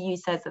the EU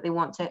says that they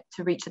want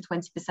to reach a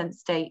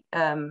 20%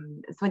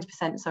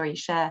 20%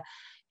 share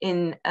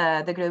in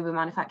the global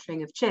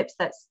manufacturing of chips,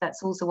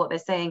 that's also what they're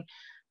saying.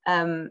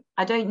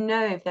 I don't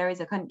know if there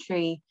is a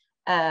country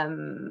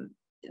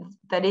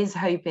that is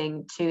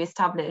hoping to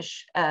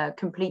establish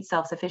complete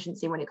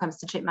self-sufficiency when it comes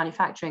to chip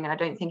manufacturing, and I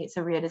don't think it's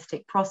a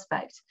realistic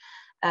prospect.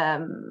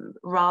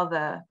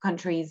 Rather,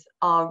 countries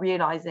are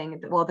realizing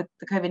that, well, the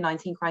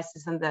COVID-19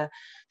 crisis and the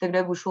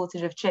global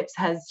shortage of chips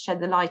has shed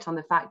the light on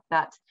the fact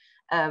that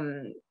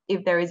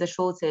if there is a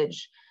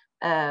shortage,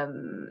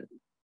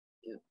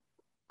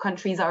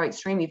 countries are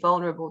extremely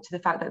vulnerable to the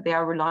fact that they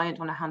are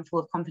reliant on a handful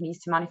of companies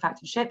to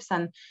manufacture chips,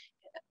 and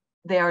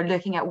they are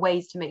looking at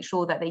ways to make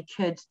sure that they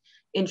could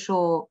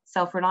ensure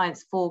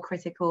self-reliance for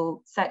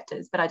critical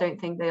sectors. But I don't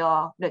think they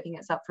are looking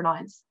at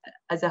self-reliance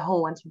as a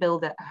whole and to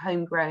build a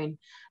homegrown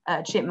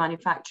chip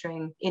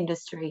manufacturing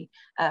industry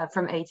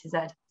from A to Z.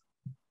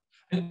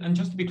 And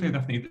just to be clear,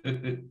 Daphne,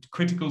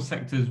 critical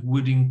sectors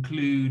would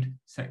include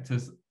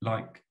sectors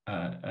like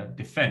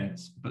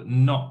defense, but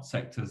not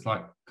sectors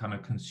like kind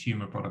of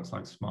consumer products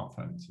like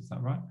smartphones. Is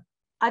that right?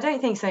 I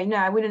don't think so. No,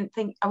 I wouldn't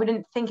think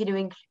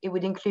it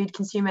would include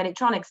consumer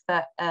electronics,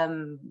 but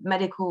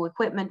medical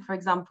equipment, for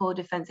example,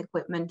 defense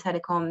equipment,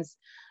 telecoms,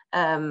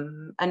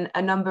 and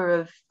a number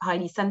of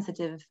highly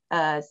sensitive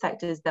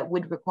sectors that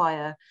would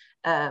require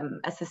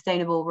a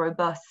sustainable,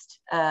 robust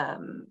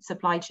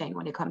supply chain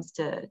when it comes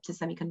to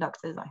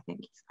semiconductors. I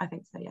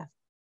think so. Yes.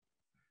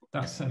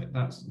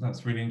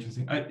 That's really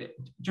interesting.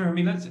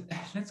 Jeremy,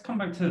 let's come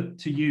back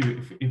to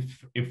you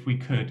if we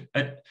could.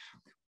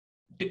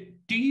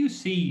 Do you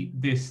see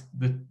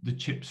the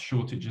chips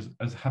shortage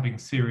as having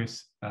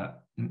serious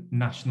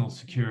national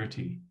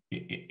security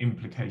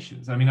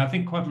implications? I mean, I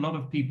think quite a lot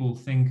of people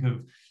think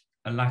of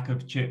a lack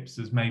of chips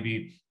as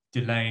maybe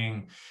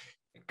delaying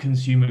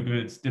consumer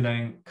goods,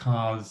 delaying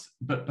cars,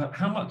 but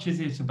how much is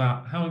it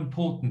about, how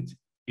important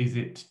is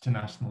it to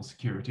national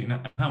security,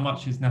 and how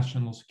much is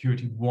national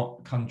security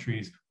what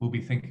countries will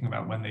be thinking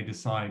about when they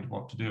decide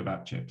what to do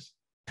about chips?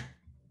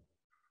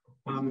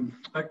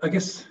 I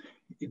guess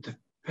it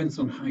depends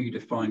on how you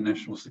define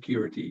national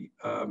security.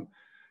 I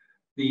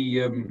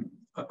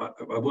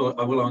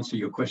will answer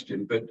your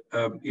question, but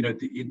you know,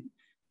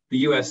 the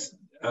US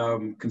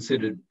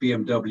considered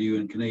BMW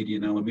and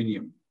Canadian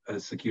aluminium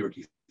as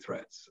security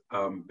threats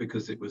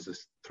because it was a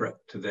threat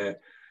to their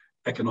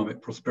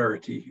economic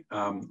prosperity,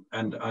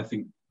 and I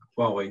think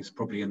Huawei is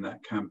probably in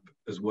that camp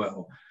as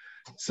well.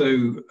 So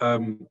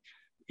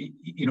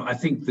you know, I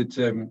think that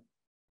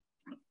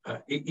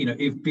you know,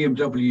 if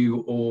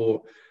BMW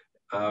or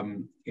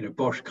you know,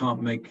 Bosch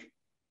can't make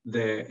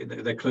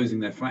they're closing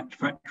their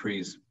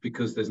factories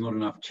because there's not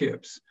enough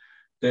chips,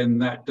 then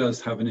that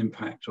does have an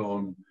impact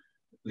on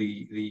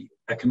the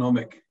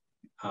economic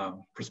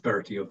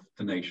prosperity of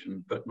the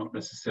nation, but not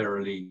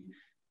necessarily,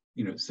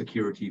 you know,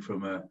 security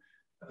from a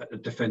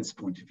defense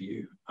point of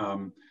view.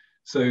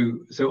 So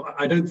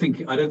I don't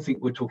think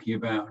we're talking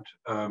about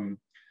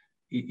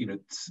you know,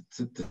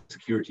 the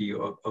security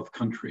of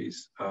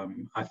countries.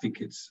 I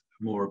think it's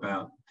more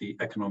about the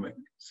economic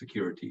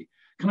security.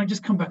 Can I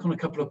just come back on a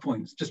couple of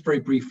points, just very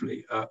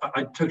briefly?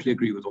 I totally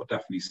agree with what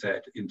Daphne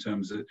said in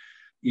terms of,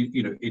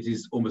 you know, it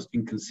is almost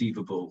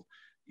inconceivable,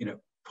 you know,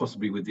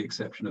 possibly with the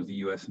exception of the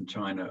US and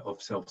China,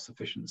 of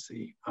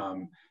self-sufficiency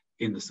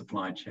in the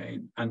supply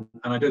chain. And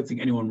I don't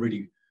think anyone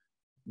really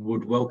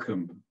would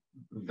welcome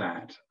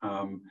that.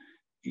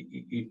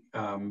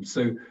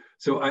 So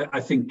I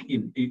think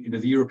you know,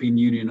 the European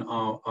Union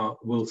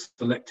will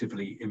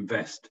selectively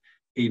invest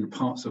in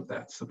parts of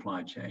that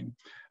supply chain.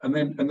 And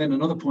then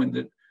another point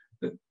that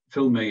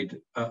Phil made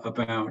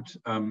about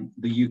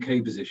the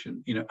UK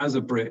position. You know, as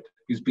a Brit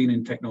who's been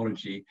in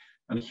technology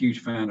and a huge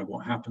fan of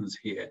what happens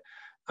here,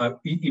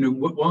 you know,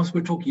 whilst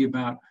we're talking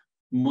about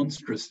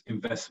monstrous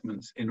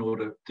investments in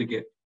order to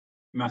get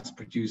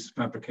mass-produced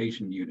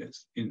fabrication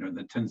units, you know, in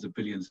the tens of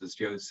billions, as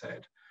Joe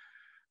said,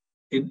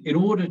 in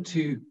order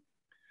to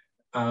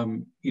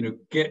you know,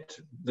 get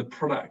the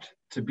product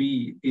to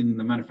be in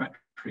the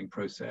manufacturing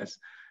process,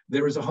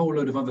 there is a whole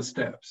load of other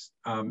steps,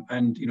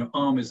 and you know,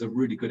 ARM is a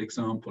really good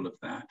example of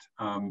that.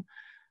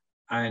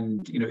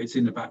 And you know, it's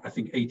in about, I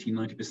think,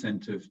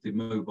 80–90% of the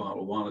mobile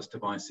or wireless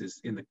devices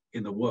in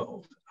the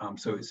world.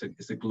 So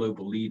it's a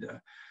global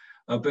leader.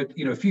 But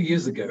you know, a few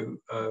years ago,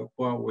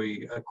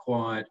 Huawei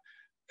acquired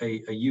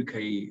a UK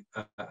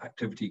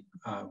activity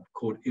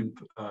called IP,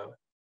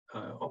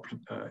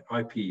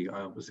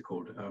 what's it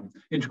called?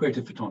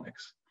 Integrated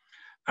Photonics,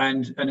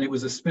 and it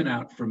was a spin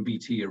out from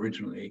BT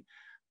originally,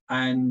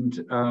 and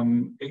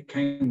it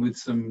came with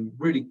some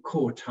really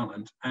core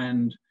talent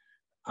and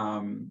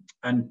some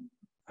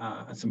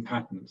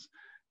patents,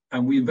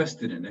 and we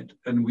invested in it,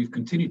 and we've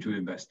continued to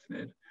invest in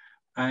it,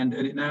 and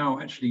it now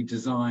actually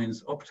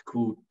designs the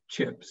optical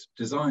chips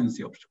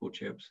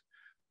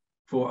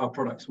for our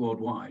products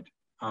worldwide,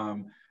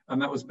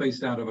 and that was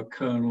based out of a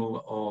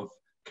kernel of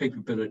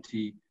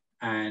capability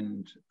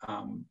and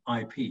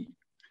IP.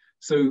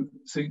 So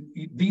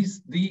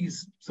these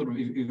sort of,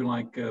 if you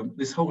like,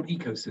 this whole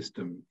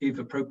ecosystem, if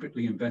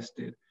appropriately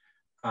invested,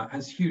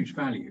 has huge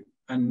value.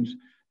 And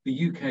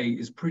the UK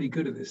is pretty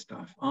good at this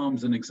stuff.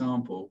 ARM's an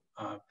example.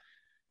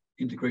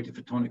 Integrated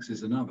Photonics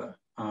is another.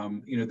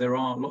 You know, there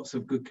are lots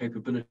of good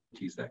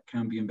capabilities that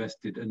can be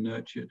invested and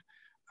nurtured.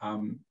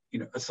 You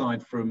know,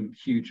 aside from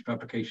huge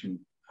fabrication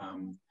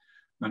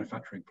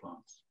manufacturing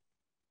plants.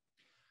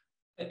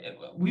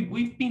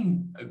 We've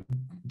been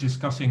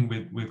discussing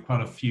with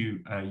quite a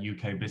few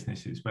UK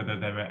businesses whether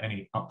there are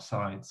any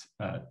upsides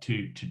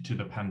to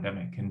the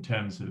pandemic in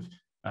terms of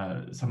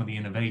some of the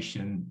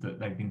innovation that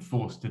they've been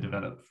forced to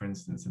develop, for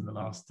instance, in the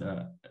last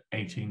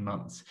 18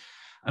 months.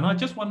 And I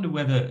just wonder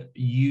whether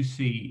you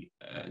see,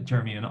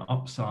 Jeremy, an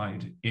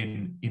upside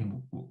in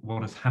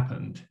what has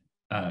happened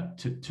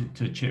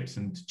to chips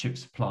and to chip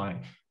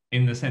supply,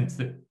 in the sense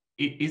that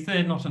is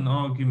there not an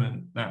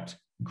argument that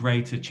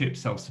greater chip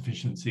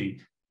self-sufficiency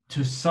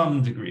to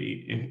some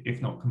degree,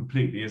 if not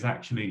completely, is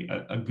actually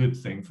a good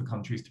thing for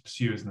countries to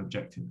pursue as an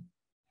objective?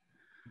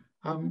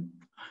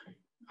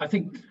 I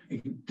think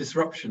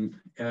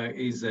disruption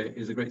is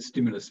a great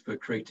stimulus for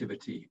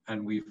creativity,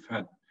 and we've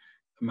had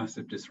a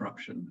massive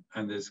disruption,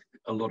 and there's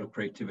a lot of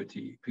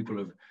creativity.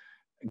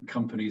 And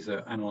companies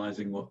are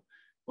analyzing what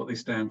they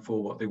stand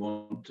for, what they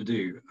want to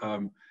do.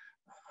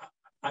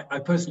 I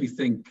personally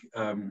think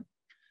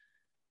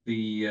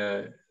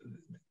where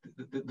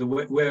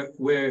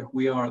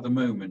we are at the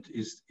moment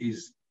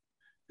is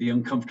the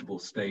uncomfortable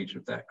stage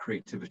of that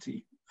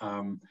creativity,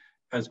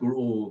 as we're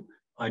all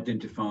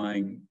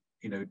identifying,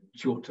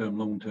 short-term,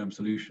 long-term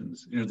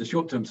solutions. The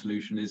short-term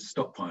solution is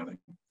stockpiling,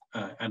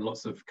 and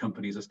lots of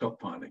companies are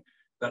stockpiling.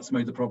 That's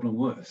made the problem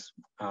worse.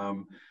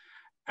 What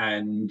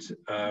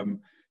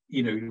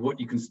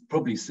you can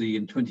probably see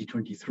in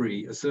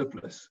 2023, a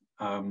surplus,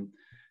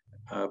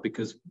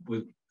 because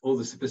with all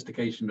the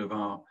sophistication of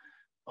our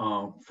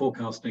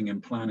forecasting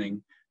and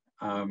planning,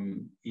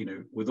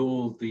 with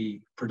all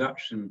the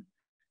production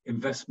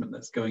investment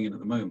that's going in at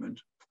the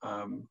moment,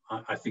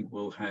 I think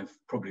we'll have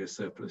probably a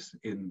surplus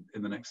in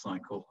the next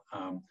cycle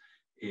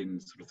in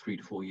sort of 3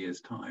 to 4 years'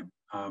 time.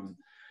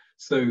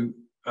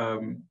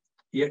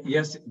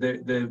 Yes,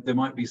 there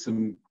might be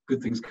some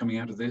good things coming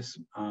out of this,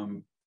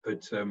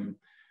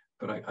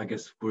 but I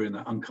guess we're in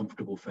that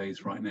uncomfortable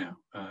phase right now,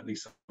 at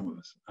least some of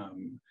us,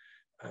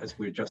 as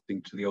we're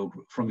adjusting to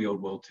from the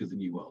old world to the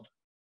new world.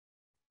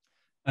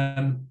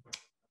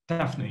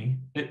 Daphne,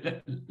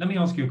 let me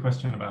ask you a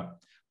question about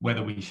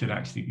whether we should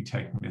actually be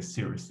taking this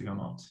seriously or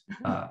not.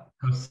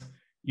 Because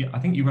I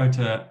think you wrote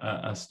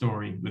a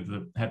story with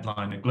the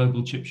headline, "A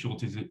global chip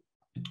shortage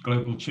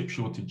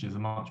is a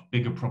much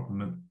bigger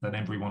problem than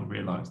everyone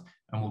realized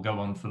and will go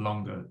on for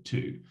longer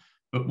too."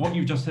 But what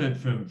you've just heard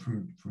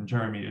from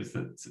Jeremy is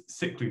that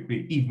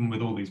cyclically, even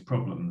with all these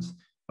problems,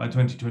 by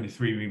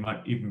 2023, we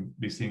might even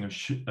be seeing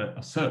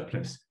a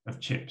surplus of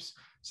chips.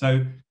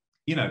 So,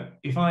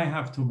 if I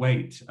have to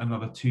wait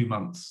another 2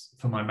 months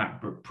for my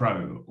MacBook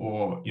Pro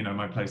or,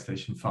 my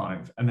PlayStation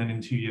 5, and then in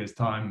 2 years'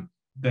 time,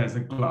 there's a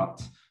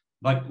glut,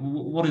 like,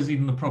 what is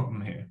even the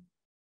problem here?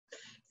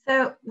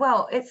 So,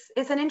 well,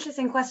 it's an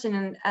interesting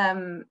question.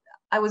 And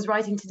I was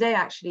writing today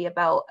actually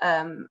about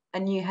a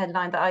new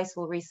headline that I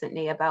saw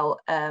recently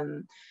about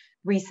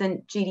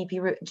recent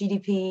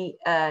GDP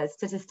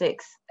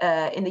statistics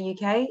in the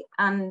UK.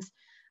 And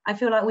I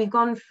feel like we've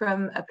gone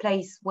from a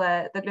place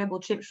where the global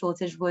chip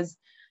shortage was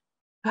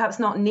perhaps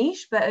not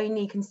niche, but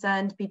only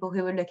concerned people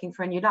who were looking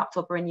for a new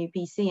laptop or a new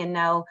PC. And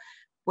now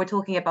we're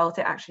talking about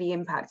it actually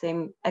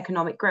impacting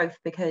economic growth,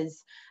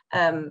 because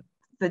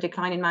the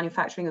decline in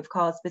manufacturing of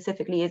cars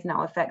specifically is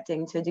now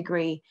affecting, to a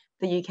degree,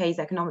 the UK's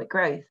economic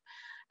growth.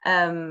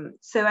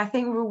 So I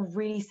think we're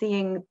really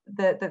seeing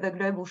the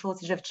global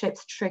shortage of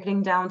chips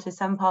trickling down to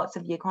some parts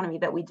of the economy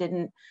that we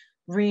didn't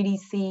really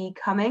see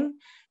coming.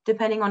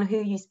 Depending on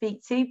who you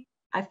speak to,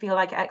 I feel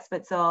like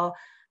experts are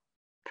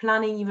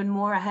planning even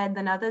more ahead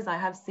than others. I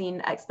have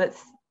seen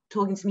experts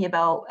talking to me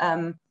about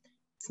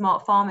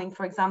smart farming,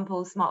 for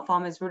example. Smart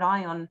farmers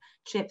rely on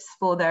chips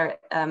for their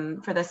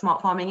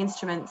smart farming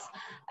instruments.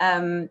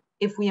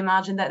 If we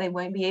imagine that they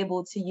won't be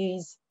able to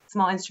use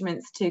smart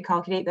instruments to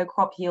calculate their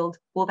crop yield,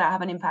 will that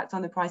have an impact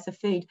on the price of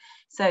food?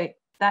 So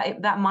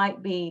that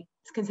might be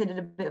considered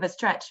a bit of a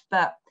stretch,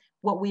 but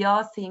what we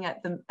are seeing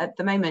at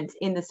the moment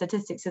in the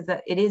statistics is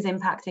that it is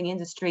impacting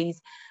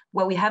industries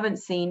where we haven't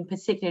seen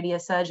particularly a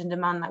surge in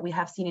demand like we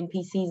have seen in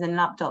PCs and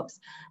laptops.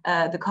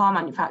 The car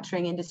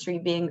manufacturing industry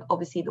being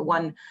obviously the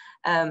one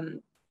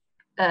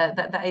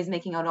that is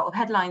making a lot of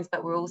headlines,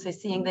 but we're also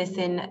seeing this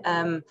in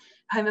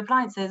home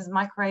appliances,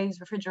 microwaves,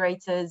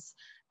 refrigerators,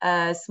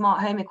 smart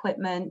home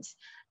equipment.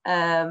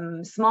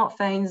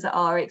 Smartphones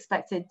are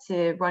expected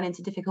to run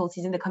into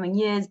difficulties in the coming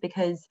years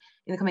because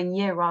there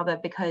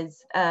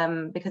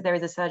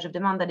is a surge of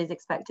demand that is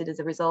expected as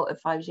a result of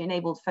 5G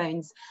enabled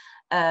phones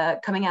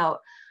coming out.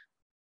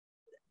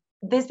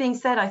 This being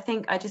said, I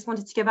think I just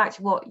wanted to go back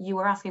to what you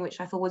were asking,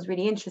 which I thought was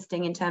really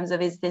interesting in terms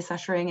of, is this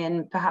ushering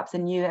in perhaps a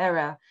new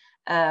era,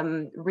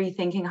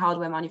 rethinking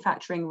hardware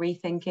manufacturing,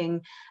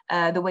 rethinking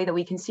the way that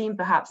we consume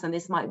perhaps, and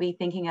this might be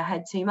thinking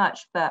ahead too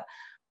much, but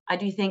I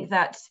do think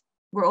that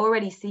we're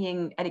already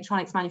seeing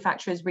electronics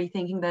manufacturers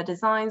rethinking their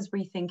designs,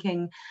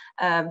 rethinking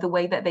the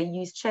way that they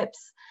use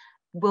chips.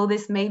 Will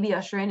this maybe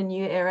usher in a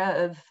new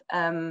era of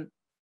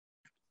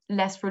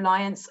less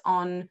reliance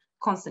on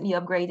constantly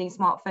upgrading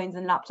smartphones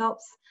and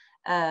laptops?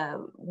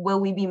 Will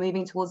we be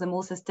moving towards a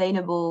more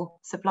sustainable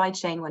supply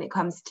chain when it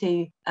comes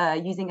to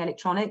using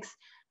electronics?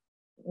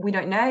 We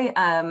don't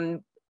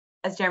know.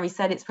 As Jeremy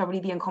said, it's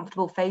probably the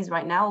uncomfortable phase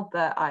right now,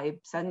 but I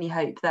certainly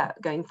hope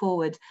that going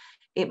forward,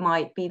 it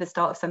might be the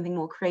start of something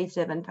more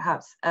creative and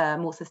perhaps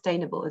more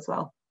sustainable as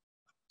well.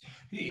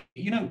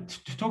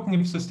 Talking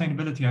of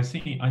sustainability,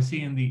 I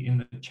see in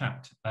the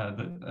chat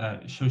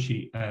that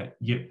Shoshi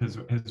Yip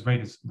has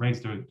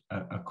raised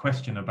a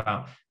question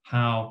about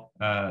how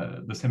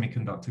the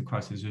semiconductor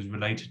crisis is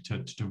related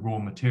to raw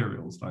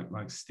materials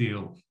like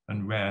steel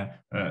and rare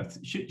earths.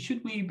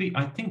 Should we be?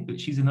 I think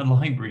that she's in a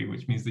library,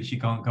 which means that she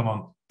can't come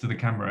on to the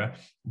camera.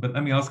 But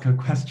let me ask her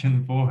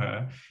question for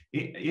her.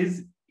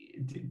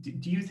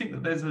 Do you think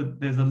that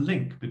there's a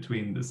link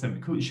between the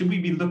should we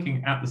be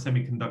looking at the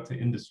semiconductor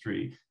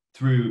industry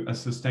through a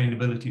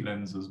sustainability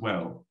lens as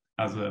well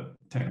as a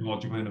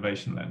technological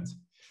innovation lens?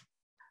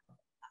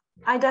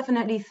 I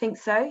definitely think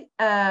so.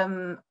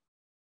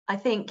 I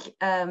think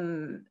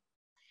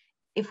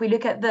if we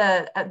look at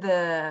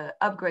the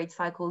upgrade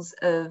cycles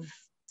of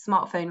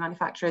smartphone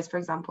manufacturers, for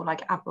example,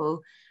 like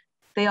Apple,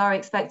 they are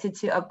expected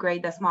to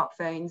upgrade their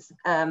smartphones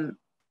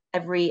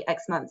every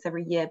X months,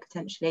 every year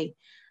potentially.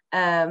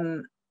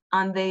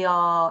 And they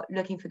are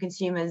looking for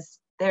consumers.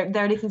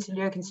 They're looking to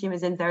lure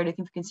consumers in. They're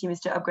looking for consumers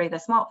to upgrade their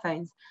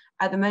smartphones.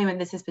 At the moment,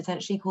 this is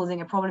potentially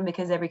causing a problem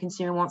because every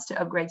consumer wants to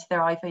upgrade to their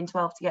iPhone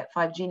 12 to get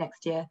 5G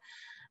next year.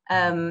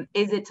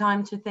 Is it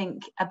time to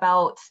think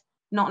about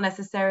not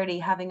necessarily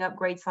having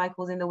upgrade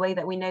cycles in the way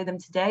that we know them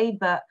today,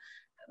 but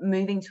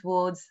moving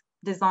towards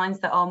designs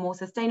that are more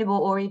sustainable,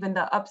 or even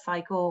that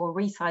upcycle or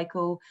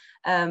recycle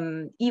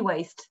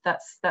e-waste?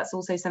 That's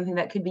also something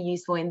that could be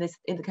useful in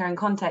the current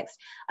context.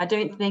 I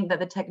don't think that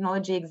the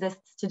technology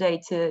exists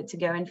today to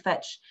go and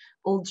fetch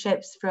old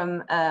chips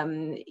from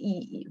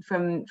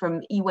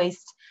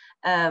e-waste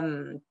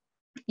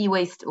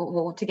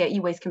or to get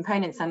e-waste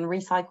components and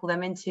recycle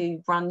them into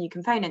brand new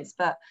components.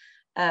 But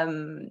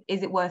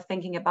is it worth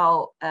thinking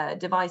about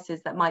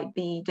devices that might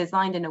be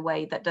designed in a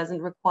way that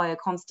doesn't require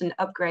constant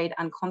upgrade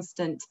and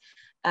constant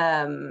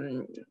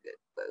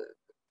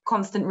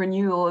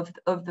renewal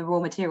of the raw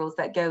materials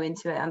that go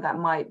into it, and that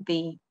might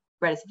be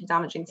relatively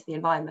damaging to the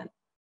environment?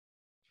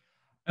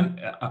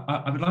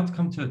 I would like to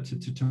come to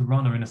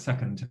Rana in a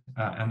second,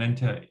 and then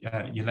to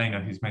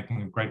Yelena, who's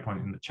making a great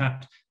point in the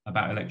chat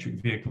about electric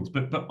vehicles.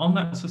 But on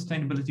that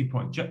sustainability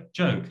point, Joe,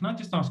 can I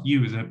just ask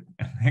you, as an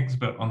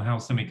expert on how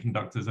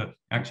semiconductors are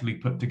actually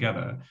put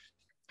together,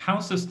 how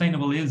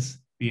sustainable is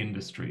the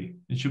industry?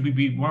 And should we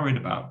be worried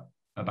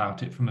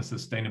about it from a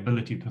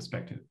sustainability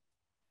perspective?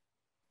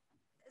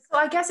 So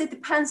I guess it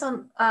depends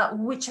on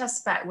which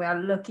aspect we are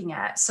looking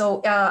at.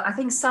 So I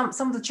think some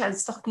of the chat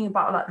is talking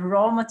about like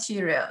raw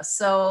materials.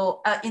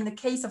 So in the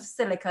case of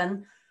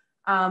silicon,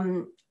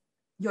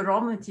 your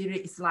raw material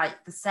is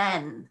like the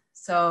sand.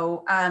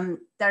 So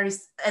there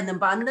is an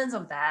abundance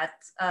of that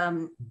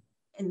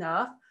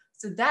enough.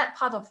 So that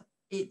part of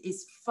it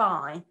is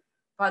fine.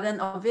 But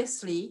then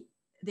obviously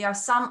there are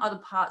some other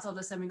parts of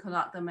the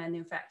semiconductor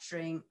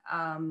manufacturing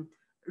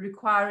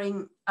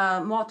requiring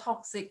more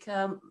toxic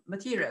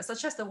materials,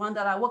 such as the one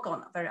that I work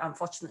on, very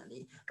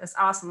unfortunately. There's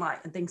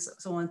arsenite and things,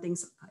 so on,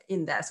 things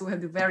in there. So we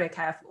have to be very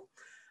careful.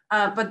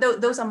 But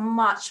those are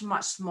much,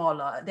 much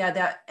smaller.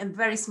 They're in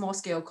very small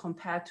scale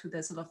compared to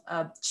the sort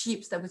of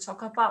chips that we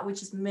talk about,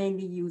 which is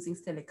mainly using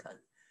silicon.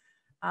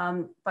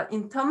 But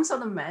in terms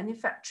of the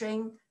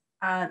manufacturing,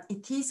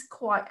 it is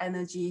quite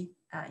energy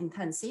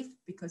intensive,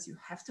 because you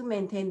have to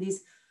maintain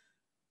this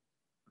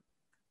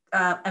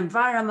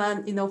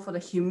environment, for the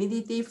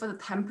humidity, for the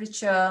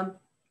temperature,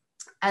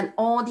 and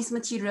all this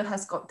material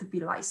has got to be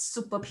like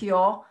super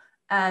pure.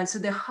 And so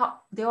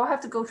they all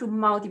have to go through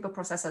multiple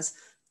processes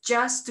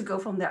just to go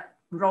from that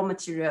raw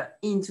material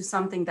into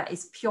something that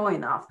is pure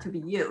enough to be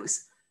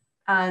used.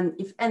 And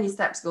if any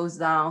steps goes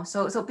down,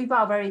 so people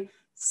are very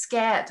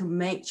scared to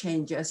make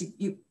changes.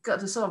 You got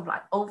to sort of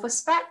like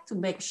overspec to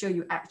make sure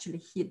you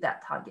actually hit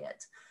that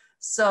target.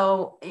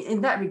 So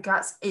in that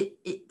regards,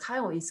 it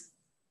kind of is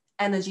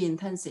energy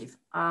intensive.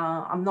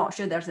 I'm not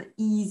sure there's an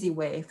easy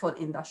way for the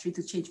industry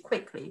to change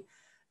quickly,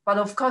 but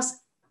of course,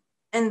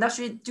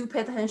 industry do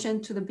pay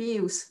attention to the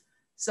bills.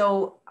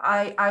 So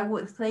I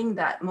would think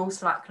that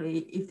most likely,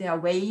 if there are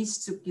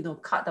ways to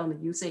cut down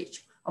the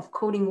usage of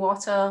cooling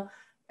water,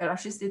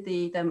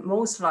 electricity, then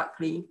most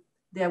likely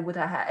they would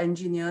have had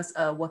engineers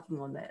working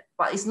on it.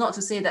 But it's not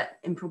to say that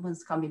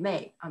improvements can be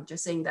made. I'm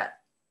just saying that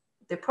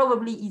there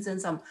probably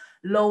isn't some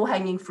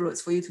low-hanging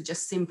fruits for you to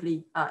just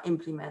simply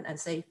implement and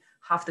say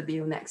half the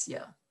bill next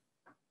year.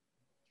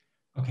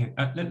 Okay,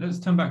 let's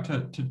turn back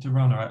to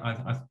Rana.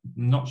 I'm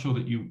not sure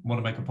that you want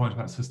to make a point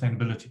about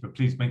sustainability, but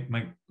please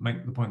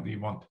make the point that you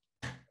want.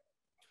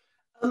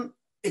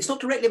 It's not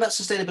directly about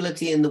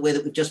sustainability in the way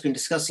that we've just been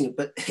discussing it,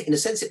 but in a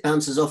sense it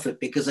bounces off it,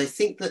 because I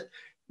think that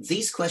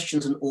these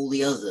questions and all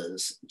the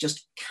others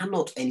just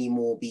cannot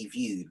anymore be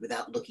viewed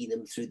without looking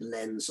them through the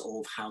lens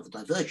of how the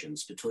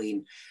divergence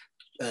between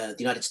the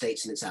United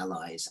States and its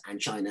allies and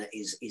China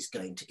is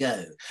going to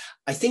go.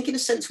 I think in a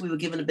sense we were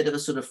given a bit of a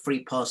sort of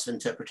free pass of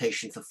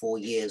interpretation for 4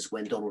 years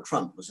when Donald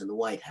Trump was in the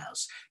White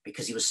House,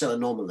 because he was so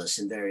anomalous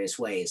in various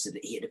ways that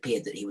it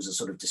appeared that he was a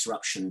sort of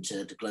disruption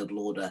to the global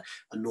order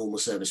and normal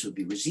service would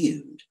be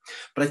resumed.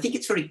 But I think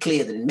it's very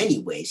clear that in many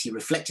ways he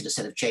reflected a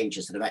set of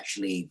changes that have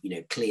actually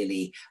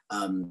clearly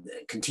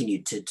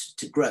continued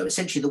to grow.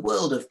 Essentially the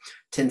world of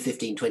 10,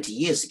 15, 20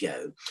 years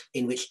ago,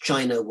 in which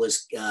China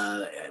was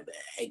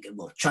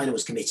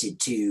committed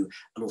to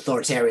an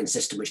authoritarian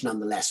system which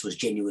nonetheless was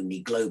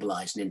genuinely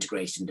globalized and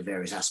integrated into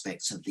various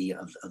aspects of the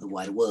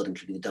wider world,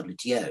 including the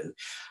WTO,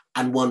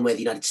 and one where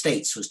the United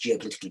States was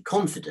geopolitically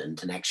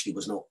confident and actually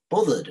was not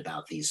bothered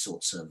about these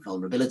sorts of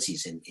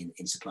vulnerabilities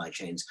in supply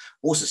chains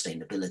or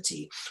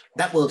sustainability.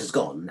 That world has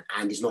gone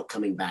and is not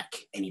coming back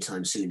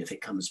anytime soon, if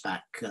it comes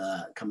back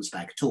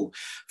at all.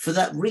 For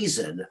that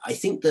reason, I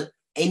think that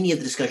any of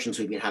the discussions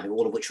we've been having,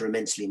 all of which are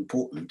immensely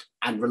important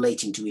and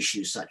relating to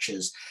issues such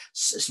as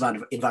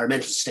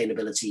environmental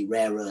sustainability,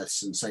 rare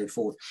earths, and so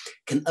forth,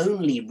 can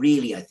only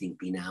really, I think,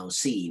 be now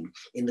seen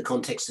in the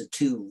context of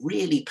two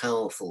really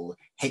powerful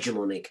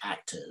hegemonic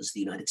actors, the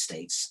United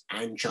States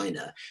and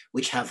China,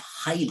 which have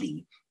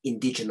highly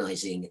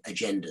indigenizing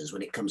agendas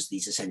when it comes to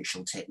these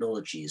essential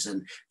technologies.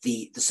 And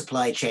the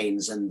supply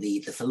chains and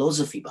the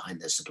philosophy behind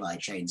those supply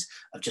chains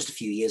of just a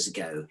few years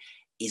ago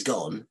is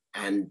gone,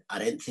 and I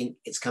don't think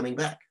it's coming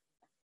back.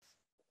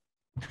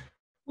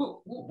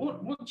 Well,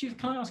 what do you,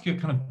 can I ask you a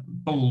kind of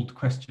bold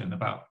question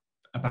about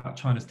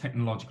China's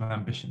technological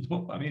ambitions?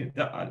 Well, I mean,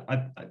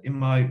 in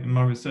my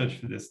research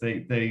for this,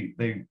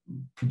 they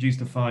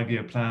produced a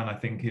 5-year plan, I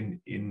think,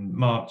 in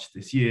March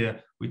this year,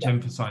 which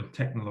emphasized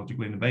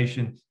technological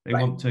innovation. They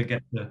want to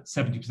get to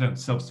 70%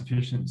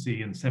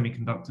 self-sufficiency in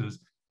semiconductors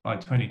by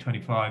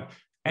 2025.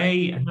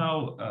 A,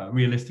 how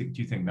realistic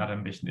do you think that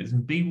ambition is?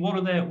 And B, what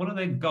are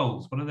their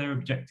goals? What are their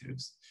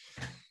objectives?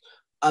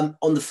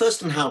 On the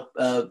first and how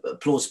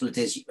plausible it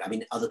is, I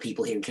mean, other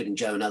people here, including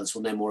Joe and others,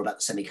 will know more about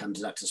the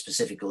semiconductor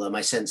specific, although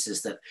my sense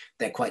is that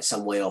they're quite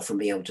some way off from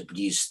being able to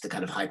produce the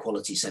kind of high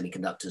quality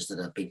semiconductors that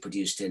are being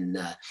produced in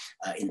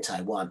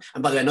Taiwan.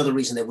 And by the way, another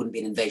reason there wouldn't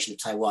be an invasion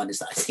of Taiwan is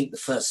that I think the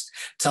first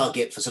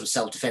target for sort of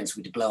self-defense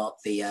would be to blow up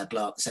the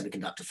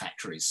semiconductor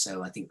factories.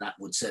 So I think that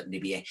would certainly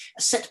be a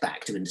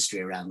setback to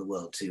industry around the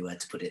world, to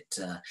put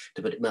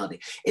it mildly.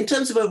 In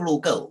terms of overall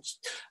goals,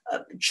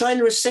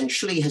 China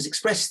essentially has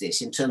expressed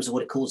this in terms of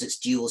what it calls its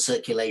dual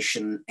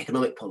circulation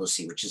economic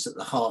policy, which is at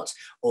the heart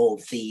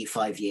of the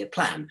 5-year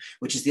plan,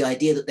 which is the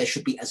idea that there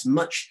should be as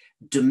much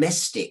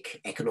domestic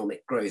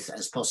economic growth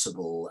as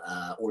possible,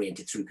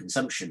 oriented through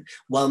consumption,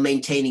 while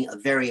maintaining a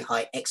very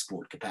high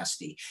export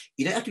capacity.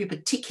 You don't have to be a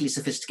particularly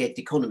sophisticated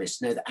economist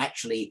to know that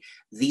actually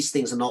these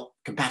things are not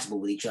compatible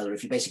with each other.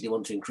 If you basically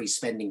want to increase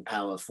spending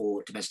power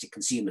for domestic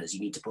consumers,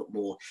 you need to put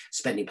more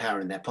spending power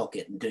in their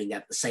pocket, and doing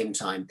that at the same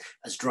time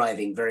as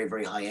driving very,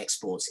 very high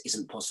exports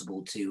isn't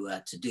possible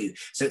to do.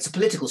 So it's a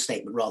political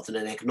statement rather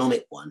than an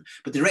economic one,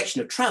 but the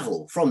direction of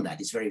travel from that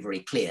is very,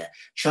 very clear.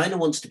 China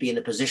wants to be in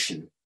a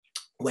position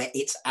where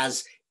it's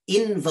as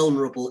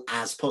invulnerable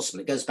as possible.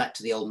 It goes back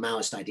to the old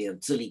Maoist idea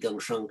of zili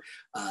gengsheng,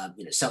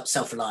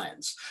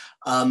 self-reliance,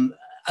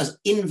 as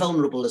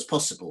invulnerable as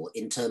possible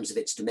in terms of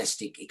its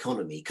domestic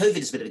economy. COVID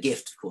is a bit of a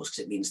gift, of course,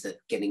 because it means that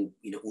getting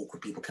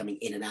awkward people coming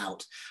in and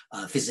out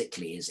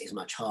physically is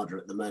much harder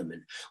at the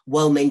moment,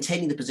 while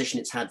maintaining the position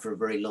it's had for a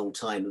very long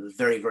time of a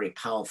very, very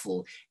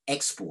powerful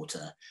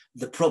exporter.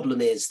 The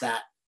problem is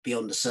that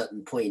beyond a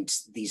certain point,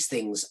 these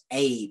things,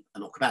 A,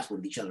 are not compatible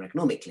with each other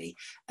economically,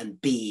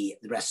 and B,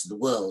 the rest of the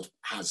world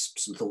has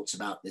some thoughts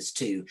about this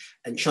too.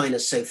 And China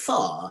so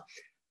far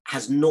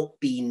has not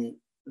been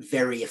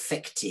very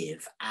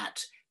effective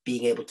at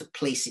being able to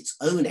place its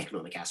own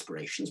economic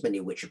aspirations, many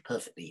of which are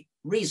perfectly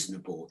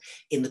reasonable,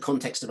 in the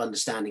context of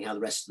understanding how the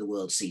rest of the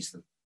world sees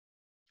them.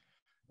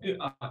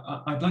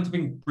 I'd like to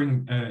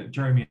bring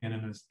Jeremy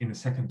in a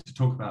second to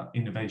talk about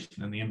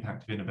innovation and the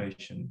impact of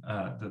innovation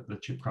that the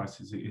chip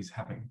crisis is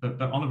having. But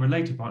on a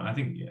related point, I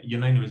think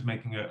Yelena is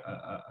making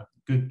a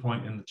good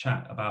point in the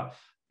chat about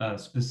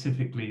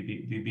specifically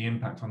the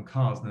impact on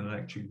cars and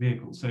electric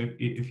vehicles. So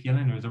if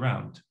Yelena is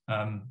around,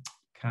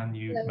 can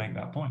you make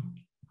that point?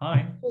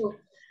 Hi. Cool.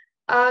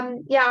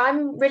 Yeah,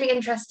 I'm really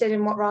interested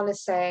in what Ran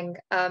is saying,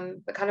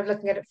 but kind of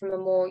looking at it from a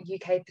more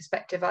UK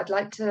perspective. I'd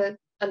like to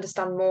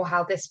understand more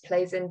how this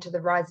plays into the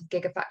rise of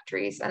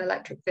gigafactories and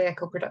electric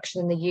vehicle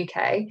production in the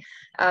UK,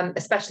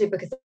 especially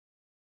because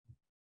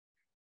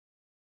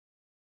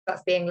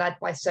that's being led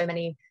by so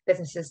many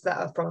businesses that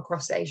are from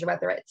across Asia,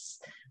 whether it's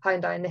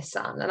Hyundai and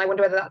Nissan. And I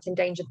wonder whether that's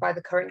endangered by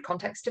the current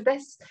context of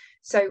this.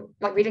 So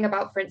like reading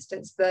about, for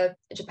instance,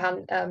 reading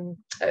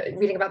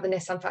about the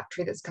Nissan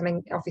factory that's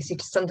coming obviously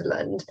to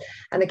Sunderland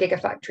and the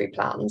gigafactory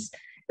plans.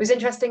 It was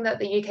interesting that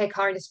the UK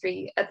car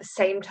industry, at the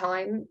same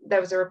time, there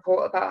was a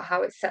report about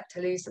how it's set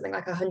to lose something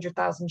like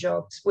 100,000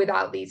 jobs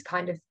without these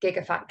kind of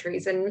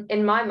gigafactories. And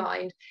in my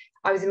mind,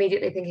 I was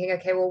immediately thinking,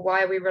 okay, well,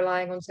 why are we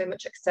relying on so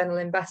much external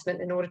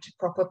investment in order to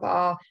prop up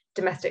our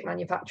domestic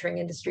manufacturing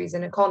industries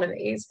and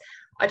economies?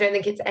 I don't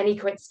think it's any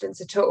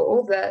coincidence at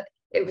all that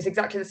it was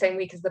exactly the same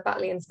week as the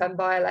Batley and Spen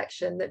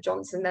by-election that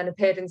Johnson then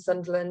appeared in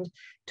Sunderland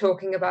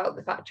talking about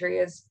the factory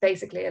as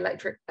basically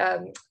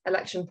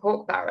election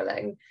pork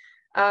barrelling.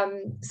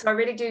 So I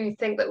really do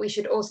think that we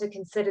should also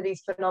consider these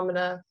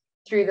phenomena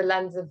through the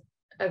lens of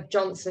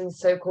Johnson's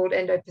so-called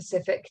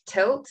Indo-Pacific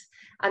tilt,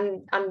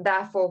 and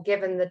therefore,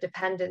 given the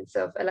dependence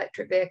of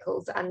electric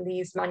vehicles and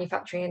these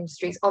manufacturing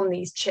industries on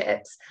these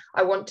chips,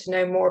 I want to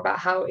know more about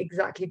how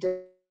exactly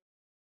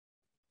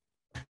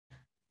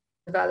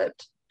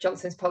developed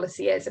Johnson's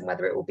policy is and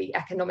whether it will be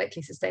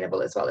economically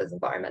sustainable as well as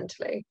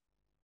environmentally.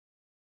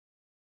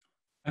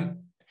 Are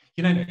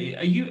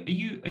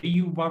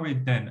you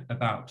worried then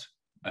about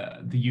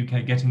the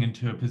UK getting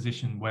into a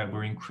position where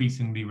we're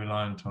increasingly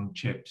reliant on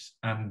chips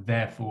and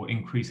therefore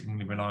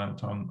increasingly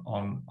reliant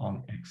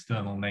on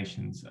external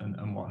nations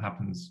and what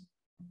happens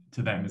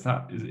to them?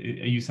 Are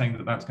you saying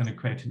that that's going to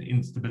create an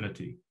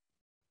instability?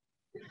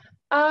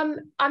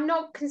 I'm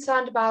not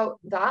concerned about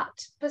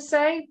that per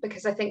se,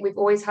 because I think we've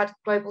always had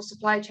global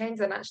supply chains,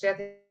 and actually I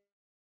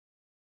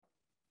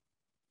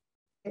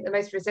think the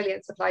most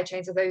resilient supply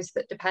chains are those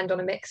that depend on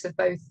a mix of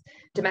both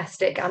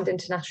domestic and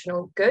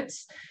international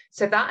goods.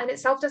 So that in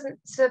itself doesn't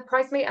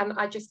surprise me. And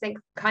I just think,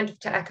 kind of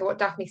to echo what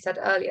Daphne said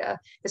earlier,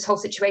 this whole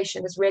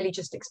situation has really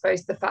just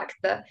exposed the fact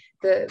that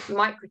the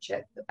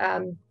microchip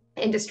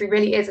industry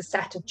really is a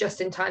set of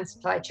just-in-time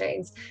supply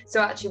chains.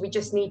 So actually we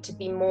just need to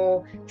be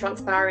more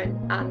transparent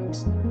and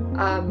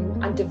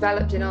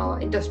developed in our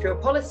industrial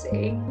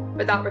policy,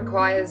 but that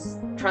requires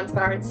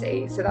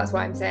transparency. So that's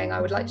why I'm saying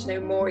I would like to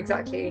know more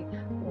exactly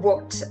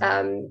what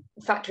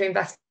factory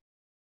investment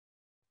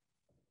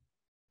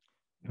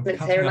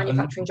here and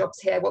manufacturing jobs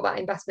here, what that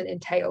investment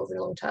entails in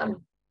long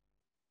term.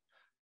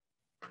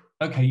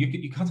 Okay,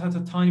 you cut out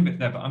a tiny bit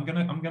there, but I'm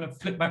gonna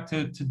flip back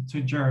to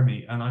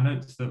Jeremy, and I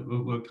noticed that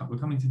we're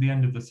coming to the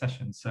end of the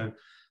session. So,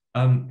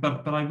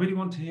 but I really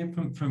want to hear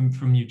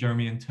from you,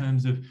 Jeremy, in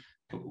terms of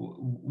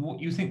what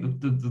you think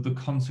the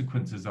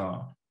consequences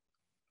are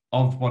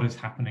of what is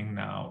happening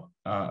now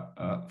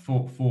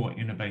for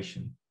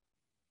innovation.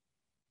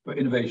 For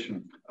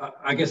innovation,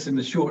 I guess in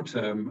the short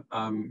term,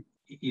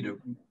 you know,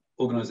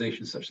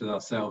 organisations such as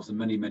ourselves and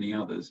many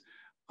others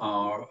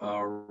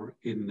are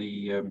in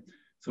the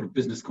sort of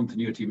business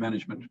continuity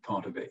management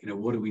part of it. You know,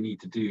 what do we need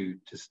to do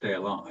to stay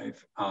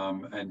alive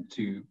and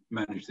to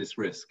manage this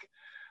risk?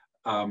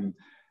 And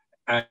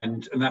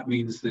that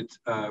means that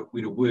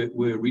you know,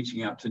 we're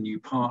reaching out to new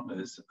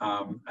partners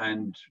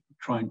and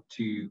trying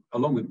to,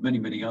 along with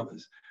many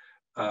others,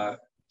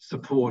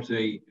 support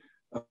a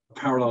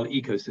parallel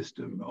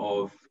ecosystem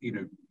of, you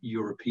know,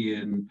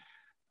 European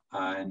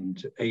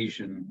and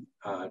Asian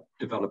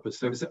developers.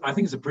 So I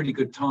think it's a pretty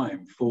good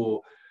time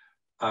for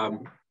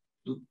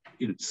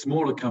you know,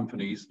 smaller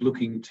companies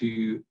looking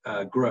to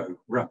grow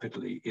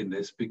rapidly in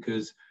this,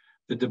 because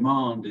the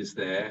demand is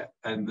there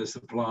and the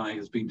supply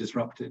has been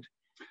disrupted.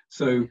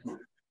 So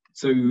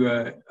you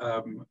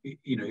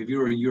know, if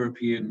you're a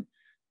European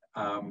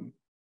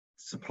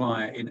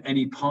supplier in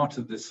any part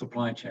of the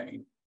supply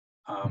chain,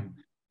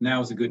 now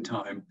is a good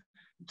time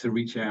to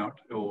reach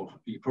out, or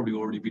you've probably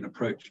already been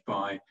approached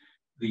by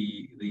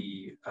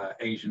the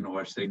Asian,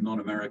 or I should say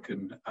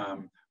non-American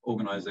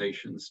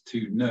organizations,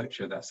 to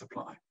nurture that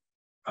supply.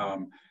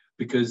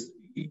 Because,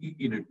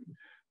 you know,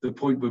 the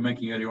point we're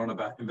making earlier on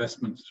about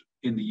investments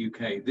in the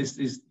UK, this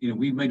is, you know,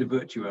 we've made a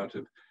virtue out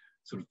of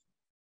sort of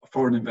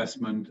foreign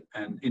investment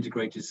and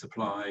integrated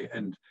supply,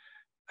 and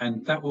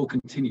that will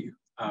continue.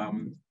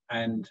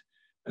 And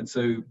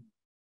so,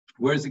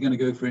 where is it going to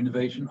go for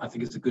innovation? I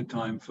think it's a good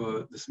time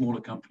for the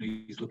smaller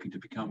companies looking to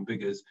become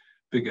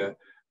bigger,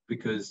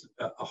 because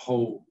a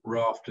whole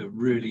raft of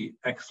really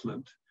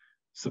excellent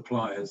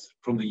suppliers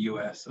from the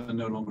US are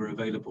no longer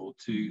available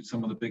to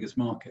some of the biggest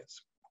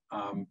markets.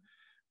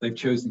 They've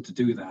chosen to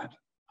do that,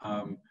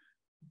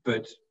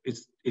 but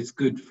it's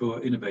good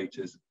for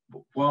innovators.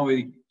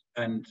 Huawei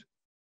and,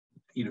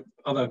 you know,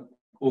 other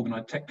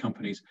organized tech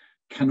companies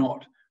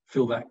cannot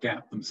fill that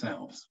gap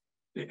themselves.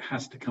 It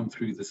has to come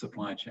through the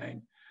supply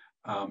chain.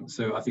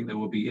 So I think there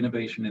will be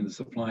innovation in the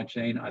supply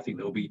chain. I think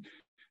there will be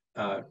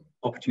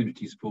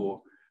opportunities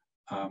for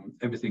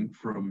everything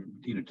from,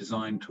 you know,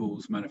 design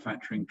tools,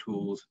 manufacturing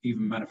tools,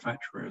 even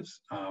manufacturers,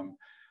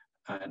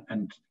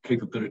 and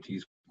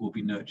capabilities will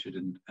be nurtured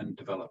and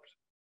developed.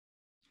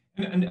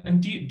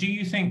 And do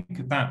you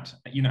think that,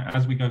 you know,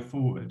 as we go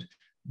forward,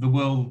 the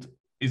world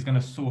is going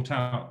to sort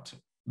out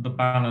the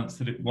balance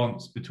that it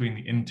wants between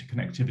the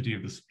interconnectivity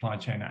of the supply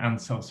chain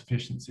and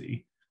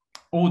self-sufficiency?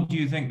 Or do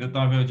you think that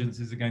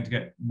divergences are going to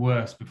get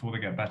worse before they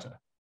get better?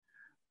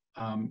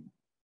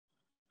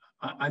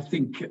 I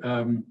think,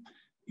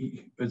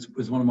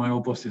 as one of my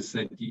old bosses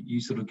said,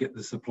 you sort of get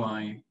the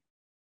supply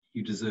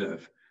you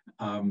deserve.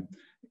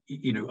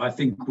 You know, I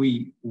think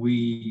we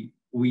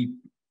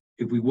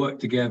if we work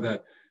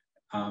together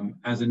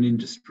as an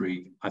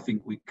industry, I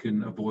think we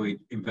can avoid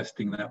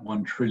investing that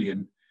 1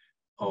 trillion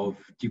of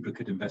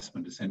duplicate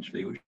investment,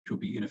 essentially, which will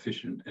be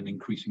inefficient and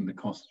increasing the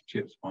cost of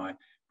chips by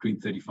between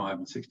 35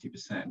 and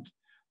 60%.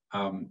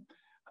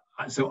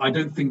 So I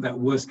don't think that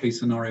worst case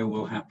scenario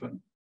will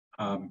happen.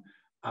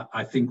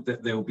 I think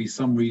that there will be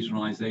some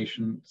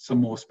regionalization, some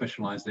more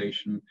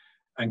specialization,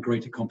 and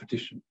greater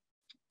competition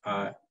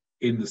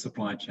in the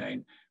supply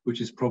chain,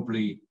 which is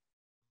probably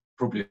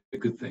a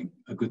good thing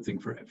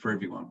for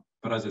everyone.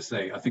 But as I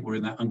say, I think we're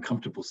in that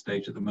uncomfortable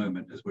stage at the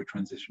moment as we're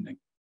transitioning.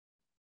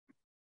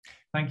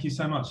 Thank you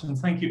so much, and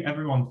thank you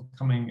everyone for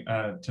coming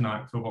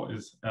tonight for what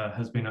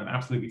has been an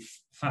absolutely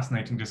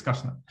fascinating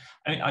discussion.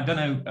 I don't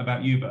know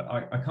about you, but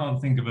I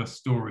can't think of a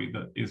story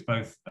that is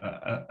both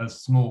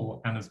as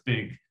small and as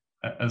big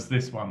as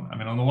this one. I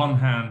mean, on the one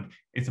hand,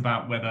 it's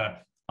about whether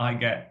I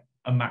get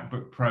a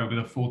MacBook Pro with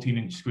a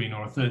 14-inch screen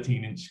or a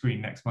 13-inch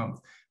screen next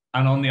month.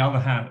 And on the other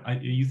hand, are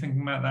you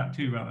thinking about that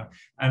too, Rana?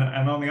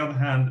 And on the other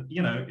hand,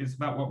 you know, it's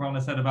about what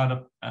Rana said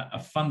about a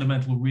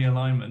fundamental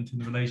realignment in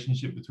the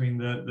relationship between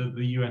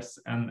the US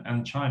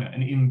and China.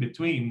 And in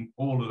between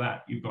all of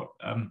that, you've got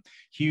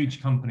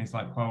huge companies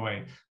like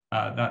Huawei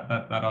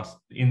that are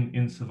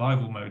in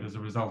survival mode as a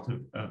result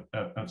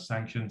of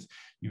sanctions.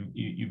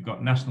 You've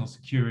got national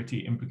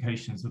security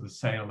implications of the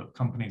sale of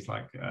companies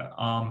like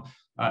Arm.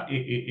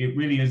 It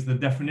really is the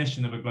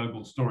definition of a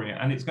global story,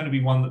 and it's going to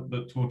be one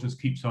that Tortoise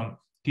keeps on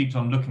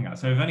looking at.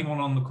 So if anyone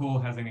on the call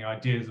has any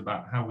ideas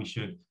about how we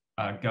should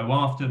go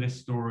after this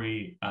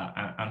story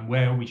and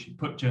where we should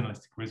put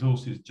journalistic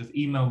resources, just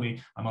email me.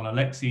 I'm on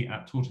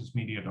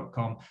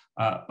alexi@tortoisemedia.com.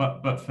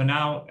 But for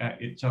now,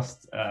 it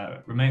just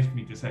remains for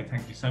me to say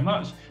thank you so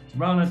much to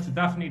Rana, to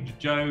Daphne, to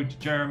Joe, to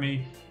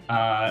Jeremy,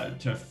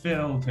 to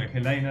Phil, to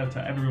Helena,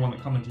 to everyone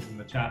that commented in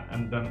the chat,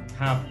 and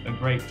have a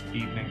great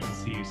evening and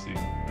see you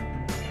soon.